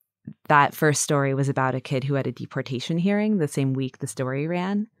that first story was about a kid who had a deportation hearing the same week the story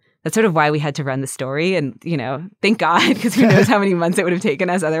ran. That's sort of why we had to run the story. And, you know, thank God, because who knows how many months it would have taken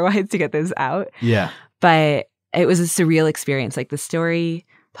us otherwise to get this out. Yeah. But it was a surreal experience. Like the story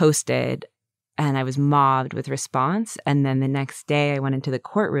posted and I was mobbed with response. And then the next day I went into the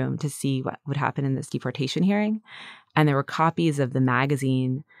courtroom to see what would happen in this deportation hearing. And there were copies of the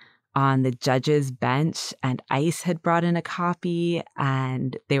magazine on the judge's bench, and ICE had brought in a copy,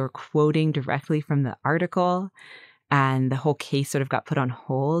 and they were quoting directly from the article. And the whole case sort of got put on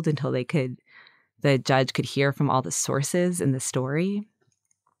hold until the judge could hear from all the sources in the story.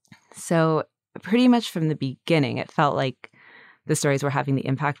 So pretty much from the beginning, it felt like the stories were having the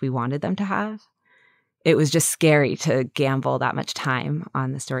impact we wanted them to have. It was just scary to gamble that much time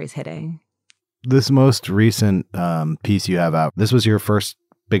on the stories hitting. This most recent piece you have out, this was your first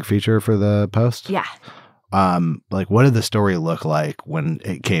big feature for the Post? Yeah. Like, what did the story look like when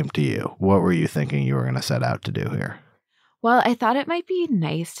it came to you? What were you thinking you were going to set out to do here? Well, I thought it might be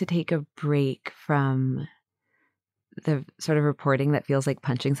nice to take a break from the sort of reporting that feels like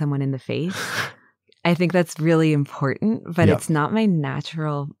punching someone in the face. I think that's really important, but It's not my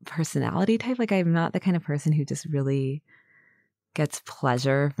natural personality type. Like, I'm not the kind of person who just really gets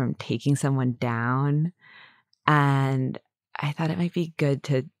pleasure from taking someone down. And I thought it might be good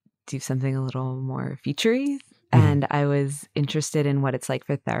to do something a little more featurey. And I was interested in what it's like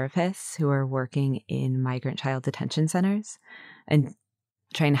for therapists who are working in migrant child detention centers and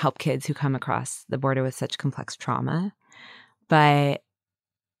trying to help kids who come across the border with such complex trauma. But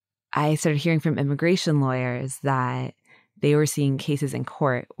I started hearing from immigration lawyers that they were seeing cases in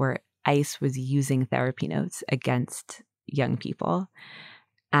court where ICE was using therapy notes against young people.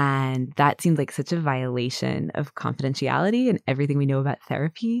 And that seemed like such a violation of confidentiality and everything we know about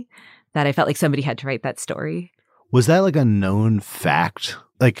therapy that I felt like somebody had to write that story. Was that like a known fact?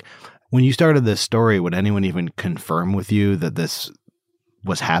 Like when you started this story, would anyone even confirm with you that this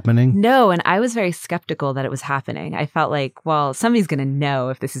was happening? No, and I was very skeptical that it was happening. I felt like, well, somebody's going to know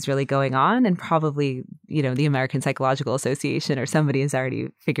if this is really going on, and probably, you know, the American Psychological Association or somebody has already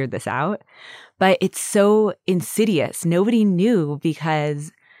figured this out. But it's so insidious. Nobody knew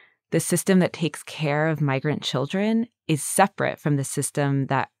because the system that takes care of migrant children is separate from the system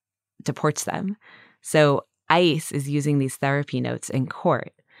that deports them. So ICE is using these therapy notes in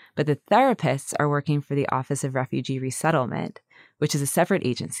court, but the therapists are working for the Office of Refugee Resettlement, which is a separate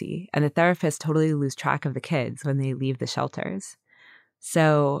agency, and the therapists totally lose track of the kids when they leave the shelters.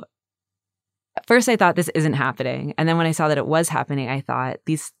 So at first I thought this isn't happening. And then when I saw that it was happening, I thought,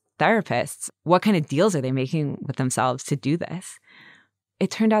 these therapists, what kind of deals are they making with themselves to do this?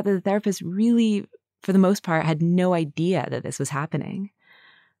 It turned out that the therapists really, for the most part, had no idea that this was happening.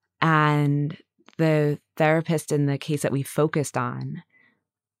 And the therapist in the case that we focused on,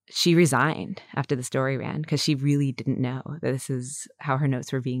 she resigned after the story ran because she really didn't know that this is how her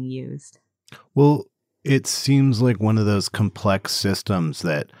notes were being used. Well, It seems like one of those complex systems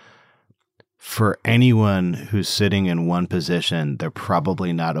that for anyone who's sitting in one position, they're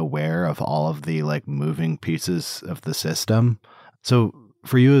probably not aware of all of the like moving pieces of the system. So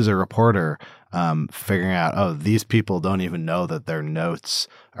for you as a reporter, figuring out, oh, these people don't even know that their notes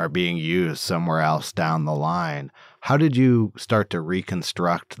are being used somewhere else down the line. How did you start to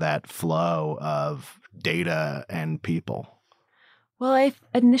reconstruct that flow of data and people? Well, I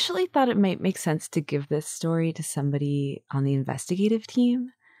initially thought it might make sense to give this story to somebody on the investigative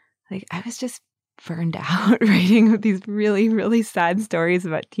team. Like, I was just burned out writing these really, really sad stories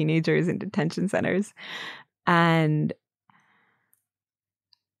about teenagers in detention centers. And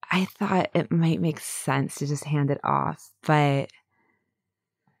I thought it might make sense to just hand it off. But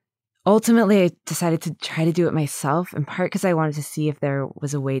ultimately, I decided to try to do it myself, in part because I wanted to see if there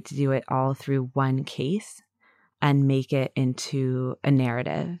was a way to do it all through one case and make it into a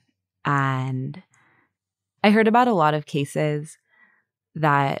narrative. And I heard about a lot of cases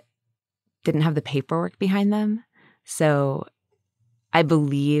that didn't have the paperwork behind them. So I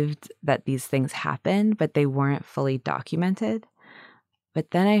believed that these things happened, but they weren't fully documented.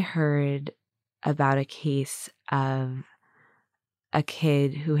 But then I heard about a case of a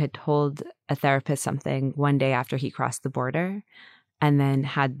kid who had told a therapist something one day after he crossed the border, and then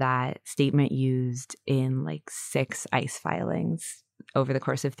had that statement used in like 6 ICE filings over the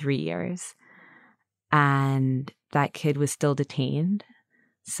course of 3 years. And that kid was still detained.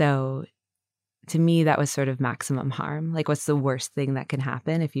 So to me, that was sort of maximum harm. Like, what's the worst thing that can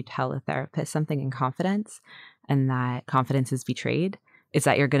happen if you tell a therapist something in confidence and that confidence is betrayed? Is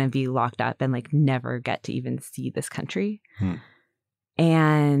that you're going to be locked up and like never get to even see this country.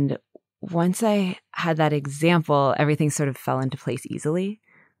 And once I had that example, everything sort of fell into place easily.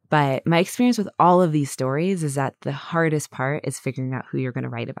 But my experience with all of these stories is that the hardest part is figuring out who you're going to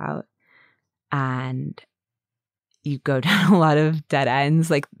write about. And you go down a lot of dead ends.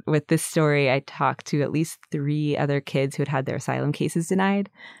 Like with this story, I talked to at least 3 other kids who had had their asylum cases denied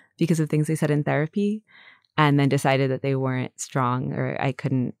because of things they said in therapy, and then decided that they weren't strong or I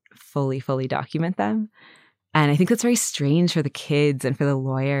couldn't fully document them. And I think that's very strange for the kids and for the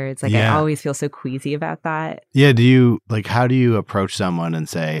lawyers. Like, I always feel so queasy about that. Yeah. How do you approach someone and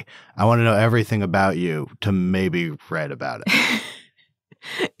say, I want to know everything about you to maybe write about it?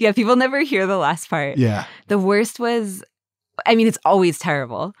 Yeah, people never hear the last part. Yeah. The worst was, I mean, it's always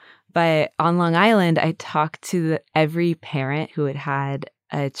terrible. But on Long Island, I talked to every parent who had had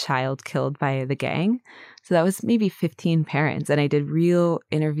a child killed by the gang. So that was maybe 15 parents. And I did real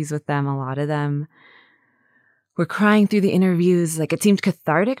interviews with them. A lot of them were crying through the interviews. Like, it seemed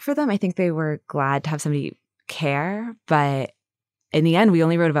cathartic for them. I think they were glad to have somebody care. But in the end, we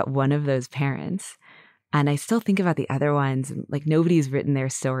only wrote about one of those parents. And I still think about the other ones. Like, nobody's written their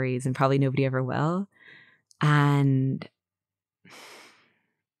stories and probably nobody ever will. And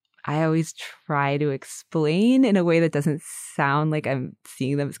I always try to explain in a way that doesn't sound like I'm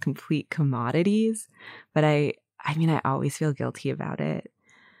seeing them as complete commodities. But I mean, I always feel guilty about it.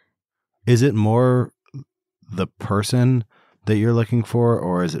 Is it more the person that you're looking for,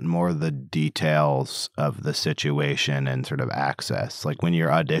 or is it more the details of the situation and sort of access? Like when you're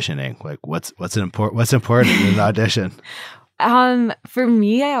auditioning, like what's important in an audition? For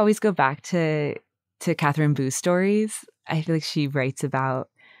me, I always go back to Catherine Boo's stories. I feel like she writes about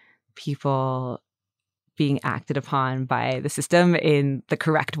people being acted upon by the system in the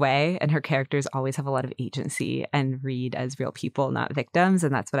correct way, and her characters always have a lot of agency and read as real people, not victims,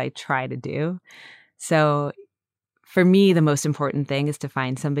 and that's what I try to do. So for me, the most important thing is to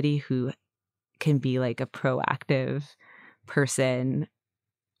find somebody who can be like a proactive person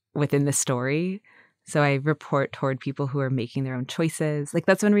within the story. So I report toward people who are making their own choices. Like,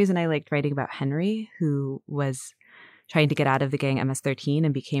 that's one reason I liked writing about Henry, who was trying to get out of the gang MS-13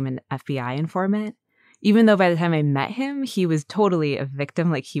 and became an FBI informant. Even though by the time I met him, he was totally a victim.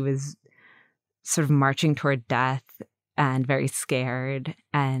 Like, he was sort of marching toward death and very scared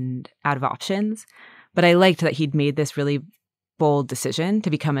and out of options. But I liked that he'd made this really bold decision to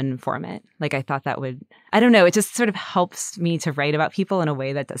become an informant. Like, I thought that would, I don't know, it just sort of helps me to write about people in a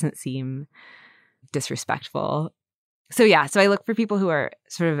way that doesn't seem disrespectful. So yeah, so I look for people who are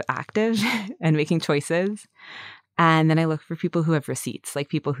sort of active and making choices. And then I look for people who have receipts, like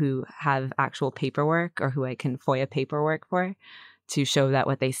people who have actual paperwork or who I can FOIA paperwork for to show that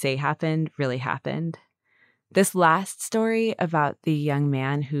what they say happened really happened. This last story about the young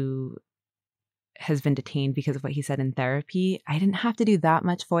man who has been detained because of what he said in therapy, I didn't have to do that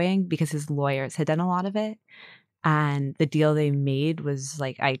much FOIAing because his lawyers had done a lot of it. And the deal they made was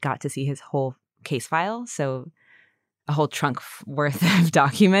like, I got to see his whole case file. So a whole trunk worth of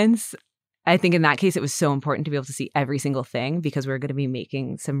documents. I think in that case, it was so important to be able to see every single thing because we were going to be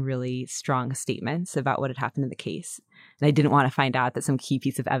making some really strong statements about what had happened in the case. And I didn't want to find out that some key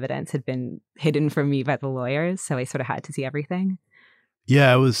piece of evidence had been hidden from me by the lawyers. So I sort of had to see everything.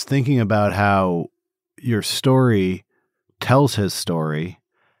 Yeah, I was thinking about how your story tells his story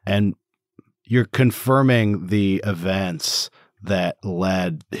and you're confirming the events that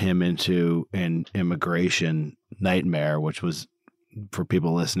led him into an immigration nightmare, which was, for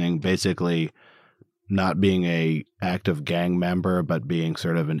people listening, basically not being a active gang member, but being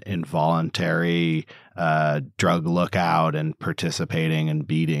sort of an involuntary drug lookout and participating in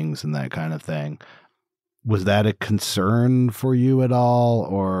beatings and that kind of thing. Was that a concern for you at all?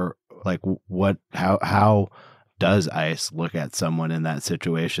 Or like how does ICE look at someone in that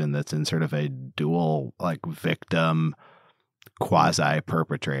situation that's in sort of a dual like victim quasi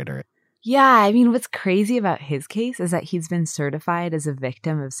perpetrator? Yeah, I mean, what's crazy about his case is that he's been certified as a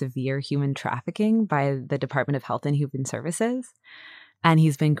victim of severe human trafficking by the Department of Health and Human Services, and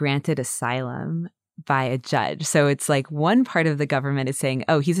he's been granted asylum by a judge. So it's like one part of the government is saying,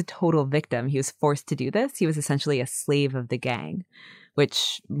 oh, he's a total victim. He was forced to do this. He was essentially a slave of the gang,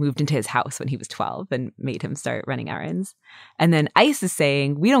 which moved into his house when he was 12 and made him start running errands. And then ICE is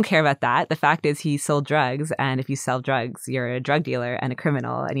saying, we don't care about that. The fact is he sold drugs. And if you sell drugs, you're a drug dealer and a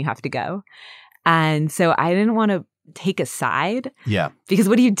criminal and you have to go. And so I didn't want to take a side. Yeah. Because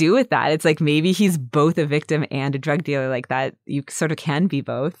what do you do with that? It's like maybe he's both a victim and a drug dealer like that. You sort of can be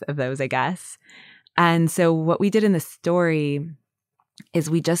both of those, I guess. And so what we did in the story is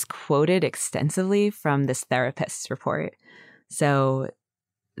we just quoted extensively from this therapist's report. So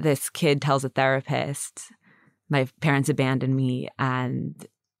this kid tells a therapist, my parents abandoned me and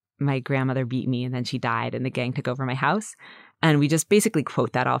my grandmother beat me and then she died and the gang took over my house. And we just basically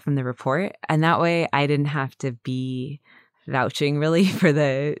quote that all from the report. And that way I didn't have to be vouching really for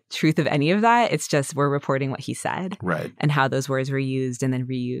the truth of any of that. It's just we're reporting what he said. Right. And how those words were used and then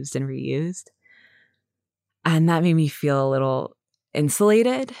reused and reused. And that made me feel a little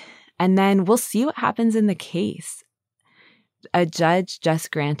insulated. And then we'll see what happens in the case. A judge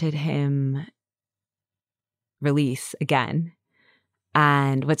just granted him release again.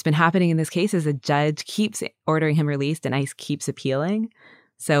 And what's been happening in this case is a judge keeps ordering him released and ICE keeps appealing.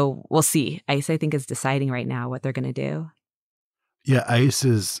 So we'll see. ICE, I think, is deciding right now what they're going to do. Yeah, ICE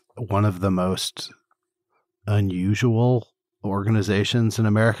is one of the most unusual organizations in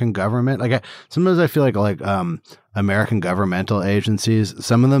American government. Like sometimes I feel like American governmental agencies,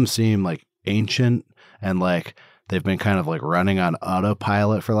 some of them seem like ancient and like they've been kind of like running on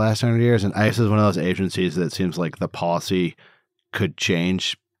autopilot for the last 100 years. And ICE is one of those agencies that seems like the policy could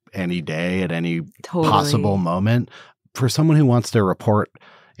change any day at any possible moment. For someone who wants to report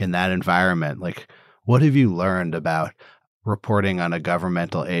in that environment, like what have you learned about reporting on a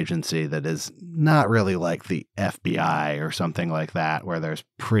governmental agency that is not really like the FBI or something like that, where there's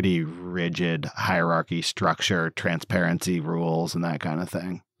pretty rigid hierarchy structure, transparency rules, and that kind of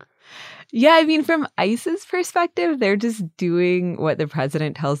thing? Yeah, I mean, from ICE's perspective, they're just doing what the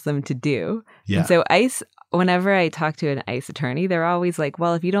president tells them to do. Yeah. And so ICE, whenever I talk to an ICE attorney, they're always like,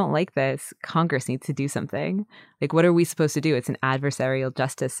 well, if you don't like this, Congress needs to do something. Like, what are we supposed to do? It's an adversarial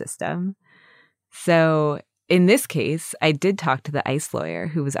justice system. So in this case, I did talk to the ICE lawyer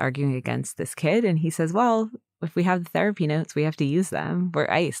who was arguing against this kid. And he says, well, if we have the therapy notes, we have to use them. We're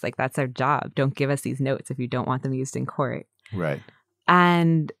ICE. Like, that's our job. Don't give us these notes if you don't want them used in court. Right.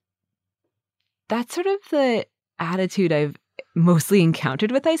 And that's sort of the attitude I've mostly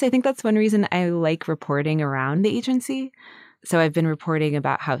encountered with ICE. I think that's one reason I like reporting around the agency. So I've been reporting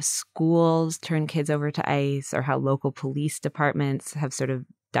about how schools turn kids over to ICE or how local police departments have sort of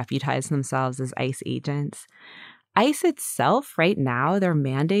deputized themselves as ICE agents. ICE itself, right now, their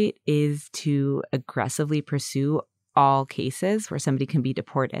mandate is to aggressively pursue all cases where somebody can be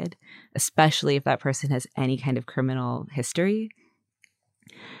deported, especially if that person has any kind of criminal history.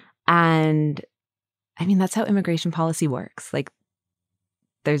 And I mean, that's how immigration policy works. Like,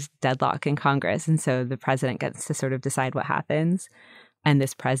 there's deadlock in Congress. And so the president gets to sort of decide what happens. And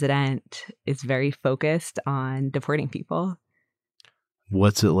this president is very focused on deporting people.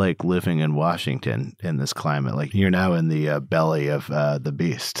 What's it like living in Washington in this climate? Like, you're now in the belly of the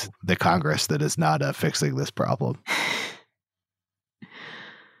beast, the Congress that is not fixing this problem.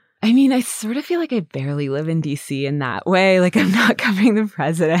 I mean, I sort of feel like I barely live in D.C. in that way. Like, I'm not covering the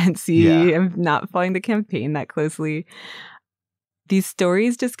presidency. Yeah. I'm not following the campaign that closely. These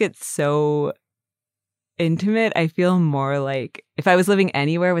stories just get so intimate. I feel more like if I was living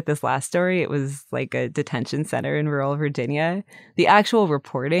anywhere with this last story, it was like a detention center in rural Virginia. The actual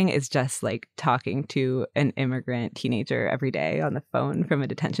reporting is just like talking to an immigrant teenager every day on the phone from a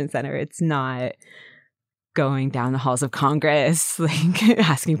detention center. It's not going down the halls of Congress, like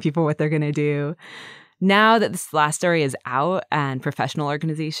asking people what they're going to do. Now that this last story is out and professional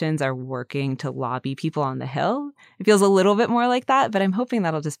organizations are working to lobby people on the Hill, it feels a little bit more like that. But I'm hoping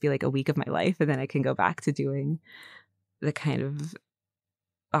that'll just be like a week of my life, and then I can go back to doing the kind of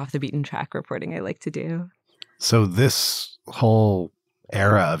off the beaten track reporting I like to do. So this whole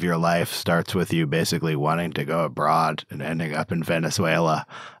era of your life starts with you basically wanting to go abroad and ending up in Venezuela.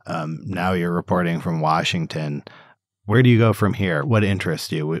 Now you're reporting from Washington. Where do you go from here? What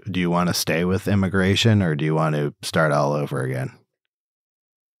interests you? Do you want to stay with immigration, or do you want to start all over again?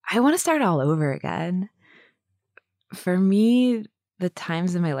 I want to start all over again. For me, the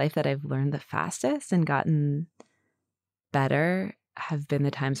times in my life that I've learned the fastest and gotten better have been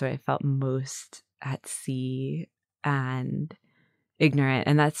the times where I felt most at sea and ignorant.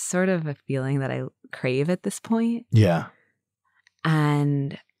 And that's sort of a feeling that I crave at this point. Yeah.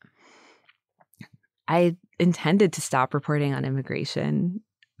 And I intended to stop reporting on immigration,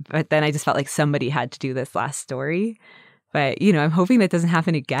 but then I just felt like somebody had to do this last story. But, you know, I'm hoping that doesn't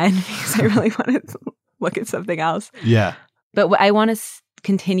happen again because I really want to look at something else. Yeah. But I want to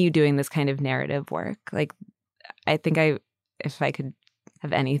continue doing this kind of narrative work. Like, I think if I could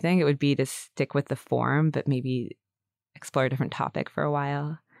have anything, it would be to stick with the form, but maybe explore a different topic for a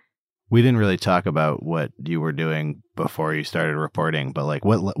while. We didn't really talk about what you were doing before you started reporting, but like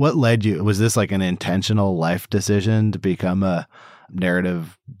what led you? Was this like an intentional life decision to become a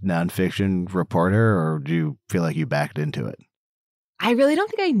narrative nonfiction reporter, or do you feel like you backed into it? I really don't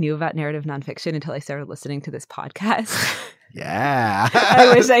think I knew about narrative nonfiction until I started listening to this podcast. Yeah.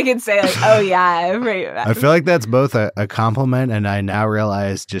 I wish I could say like, oh yeah, right. I feel like that's both a compliment, and I now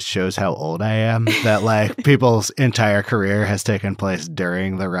realize just shows how old I am, that like people's entire career has taken place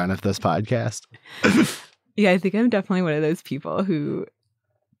during the run of this podcast. Yeah, I think I'm definitely one of those people who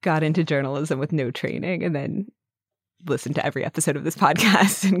got into journalism with no training and then listened to every episode of this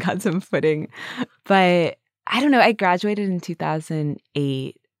podcast and got some footing. But I don't know, I graduated in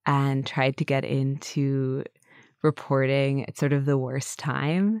 2008 and tried to get into reporting at sort of the worst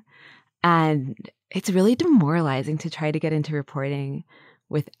time. And it's really demoralizing to try to get into reporting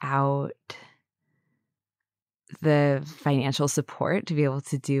without the financial support to be able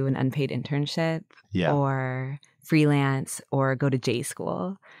to do an unpaid internship or freelance or go to J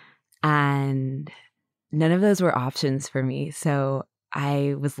school. And none of those were options for me. So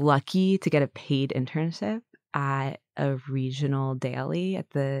I was lucky to get a paid internship at a regional daily at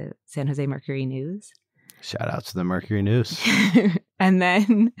the San Jose Mercury News. Shout out to the Mercury News. And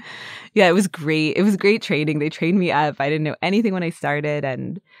then, yeah, it was great. It was great training. They trained me up. I didn't know anything when I started,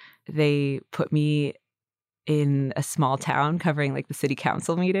 and they put me in a small town covering like the city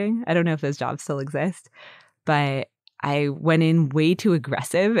council meeting. I don't know if those jobs still exist, but I went in way too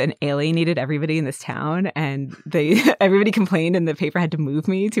aggressive and alienated everybody in this town, and everybody complained, and the paper had to move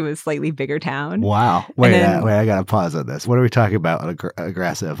me to a slightly bigger town. Wow. Wait, I gotta pause on this. What are we talking about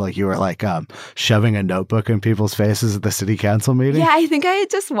aggressive? Like you were like shoving a notebook in people's faces at the city council meeting? Yeah, I think I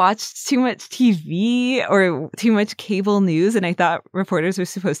had just watched too much TV or too much cable news, and I thought reporters were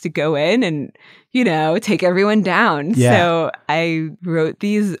supposed to go in and, you know, take everyone down. Yeah. So I wrote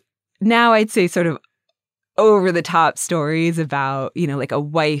these, now I'd say sort of over the top stories about, you know, like a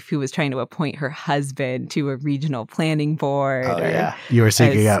wife who was trying to appoint her husband to a regional planning board. Oh, yeah. You were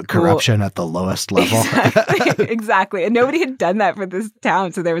seeking out corruption at the lowest level. Exactly. Exactly. And nobody had done that for this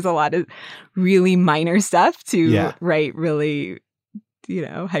town. So there was a lot of really minor stuff to write really, you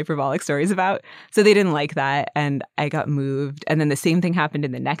know, hyperbolic stories about. So they didn't like that. And I got moved. And then the same thing happened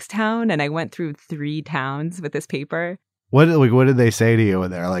in the next town. And I went through 3 towns with this paper. What did they say to you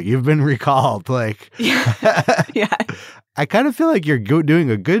when they're like, you've been recalled? Like, yeah. I kind of feel like you're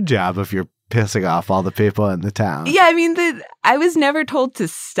doing a good job if you're pissing off all the people in the town. Yeah, I mean, I was never told to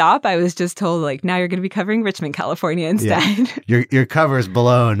stop. I was just told, like, now you're going to be covering Richmond, California instead. Yeah. Your cover's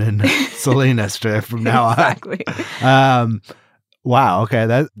Bologna and Salinas from now on. Exactly. Wow.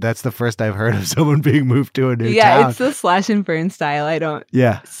 Okay. That's the first I've heard of someone being moved to a new town. Yeah, it's the slash and burn style. I don't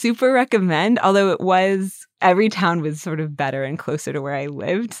super recommend, although every town was sort of better and closer to where I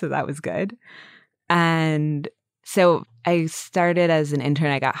lived. So that was good. And so I started as an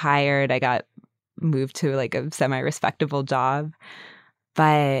intern. I got hired. I got moved to like a semi-respectable job.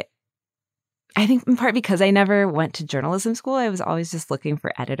 But I think in part because I never went to journalism school, I was always just looking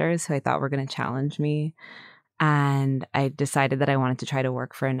for editors who I thought were going to challenge me. And I decided that I wanted to try to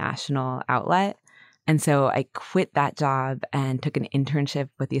work for a national outlet. And so I quit that job and took an internship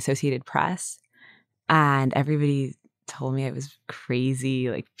with the Associated Press. And everybody told me I was crazy.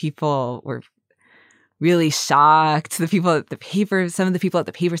 Like, people were really shocked. The people at the paper, some of the people at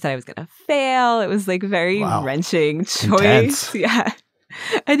the paper said I was going to fail. It was like very wrenching choice. Intense. Yeah.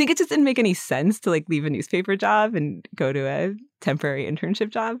 I think it just didn't make any sense to like leave a newspaper job and go to a temporary internship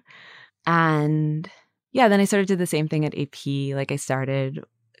job. And yeah, then I sort of did the same thing at AP. Like, I started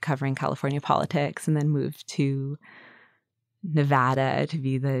covering California politics and then moved to Nevada to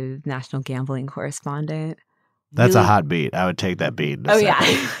be the national gambling correspondent. That's a hot beat. I would take that beat. Oh, yeah.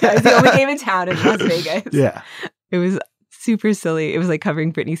 I was the only game in town in Las Vegas. Yeah. It was super silly. It was like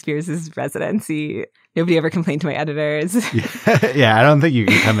covering Britney Spears' residency. Nobody ever complained to my editors. Yeah, I don't think you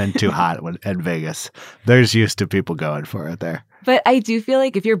can come in too hot at Vegas. There's used to people going for it there. But I do feel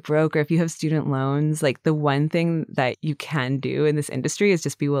like if you're broke or if you have student loans, like the one thing that you can do in this industry is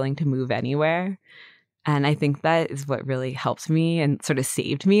just be willing to move anywhere. And I think that is what really helped me and sort of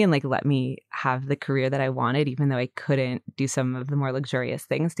saved me and like let me have the career that I wanted, even though I couldn't do some of the more luxurious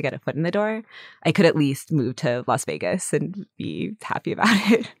things to get a foot in the door. I could at least move to Las Vegas and be happy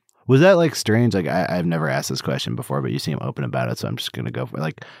about it. Was that like strange? Like, I've never asked this question before, but you seem open about it. So I'm just going to go for it.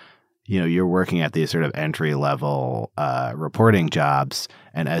 Like, you know, you're working at these sort of entry level reporting jobs.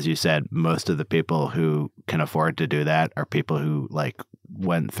 And as you said, most of the people who can afford to do that are people who like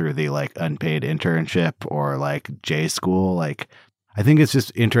went through the like unpaid internship or like J school. Like, I think it's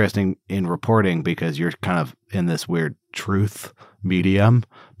just interesting in reporting because you're kind of in this weird truth medium,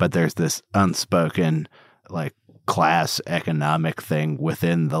 but there's this unspoken like class economic thing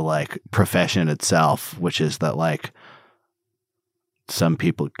within the like profession itself, which is that like some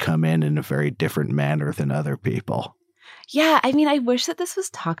people come in a very different manner than other people. Yeah, I mean, I wish that this was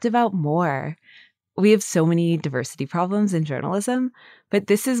talked about more. We have so many diversity problems in journalism, but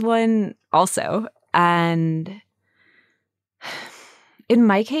this is one also. And in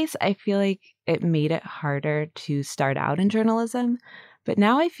my case, I feel like it made it harder to start out in journalism. But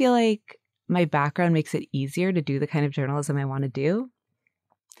now I feel like my background makes it easier to do the kind of journalism I want to do.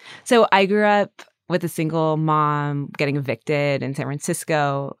 So I grew up with a single mom getting evicted in San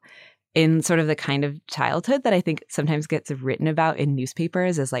Francisco in sort of the kind of childhood that I think sometimes gets written about in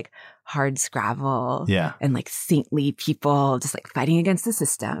newspapers as like hard scrabble and like saintly people just like fighting against the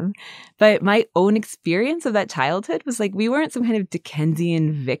system. But my own experience of that childhood was like we weren't some kind of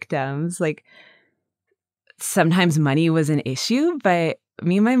Dickensian victims. Like sometimes money was an issue, but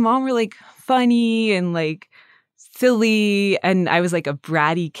me and my mom were like funny and like silly, and I was like a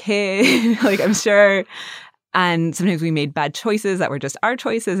bratty kid, like I'm sure. And sometimes we made bad choices that were just our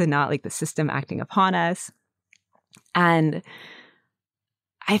choices and not like the system acting upon us. And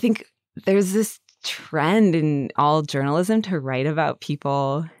I think there's this trend in all journalism to write about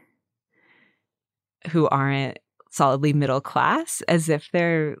people who aren't solidly middle class as if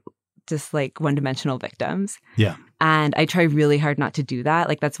they're just like one-dimensional victims. Yeah. And I try really hard not to do that.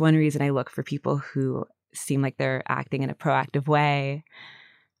 Like that's one reason I look for people who seem like they're acting in a proactive way.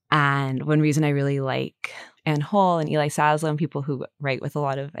 And one reason I really like Ann Hull and Eli Saslow, people who write with a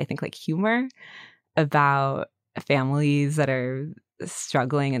lot of, I think, like humor about families that are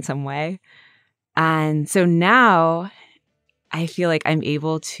struggling in some way. And so now I feel like I'm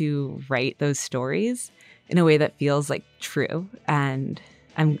able to write those stories in a way that feels like true. And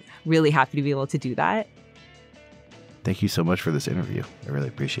I'm really happy to be able to do that. Thank you so much for this interview. I really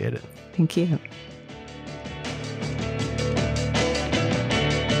appreciate it. Thank you.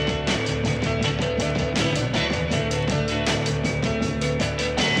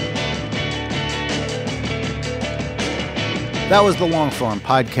 That was the Long Form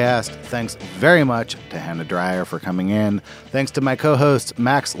Podcast. Thanks very much to Hannah Dreier for coming in. Thanks to my co-hosts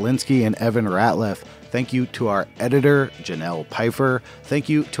Max Linsky and Evan Ratliff. Thank you to our editor, Janelle Pfeiffer. Thank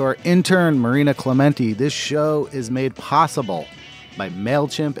you to our intern, Marina Clementi. This show is made possible by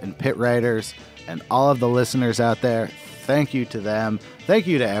MailChimp and Pit Writers and all of the listeners out there. Thank you to them. Thank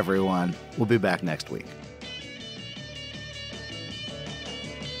you to everyone. We'll be back next week.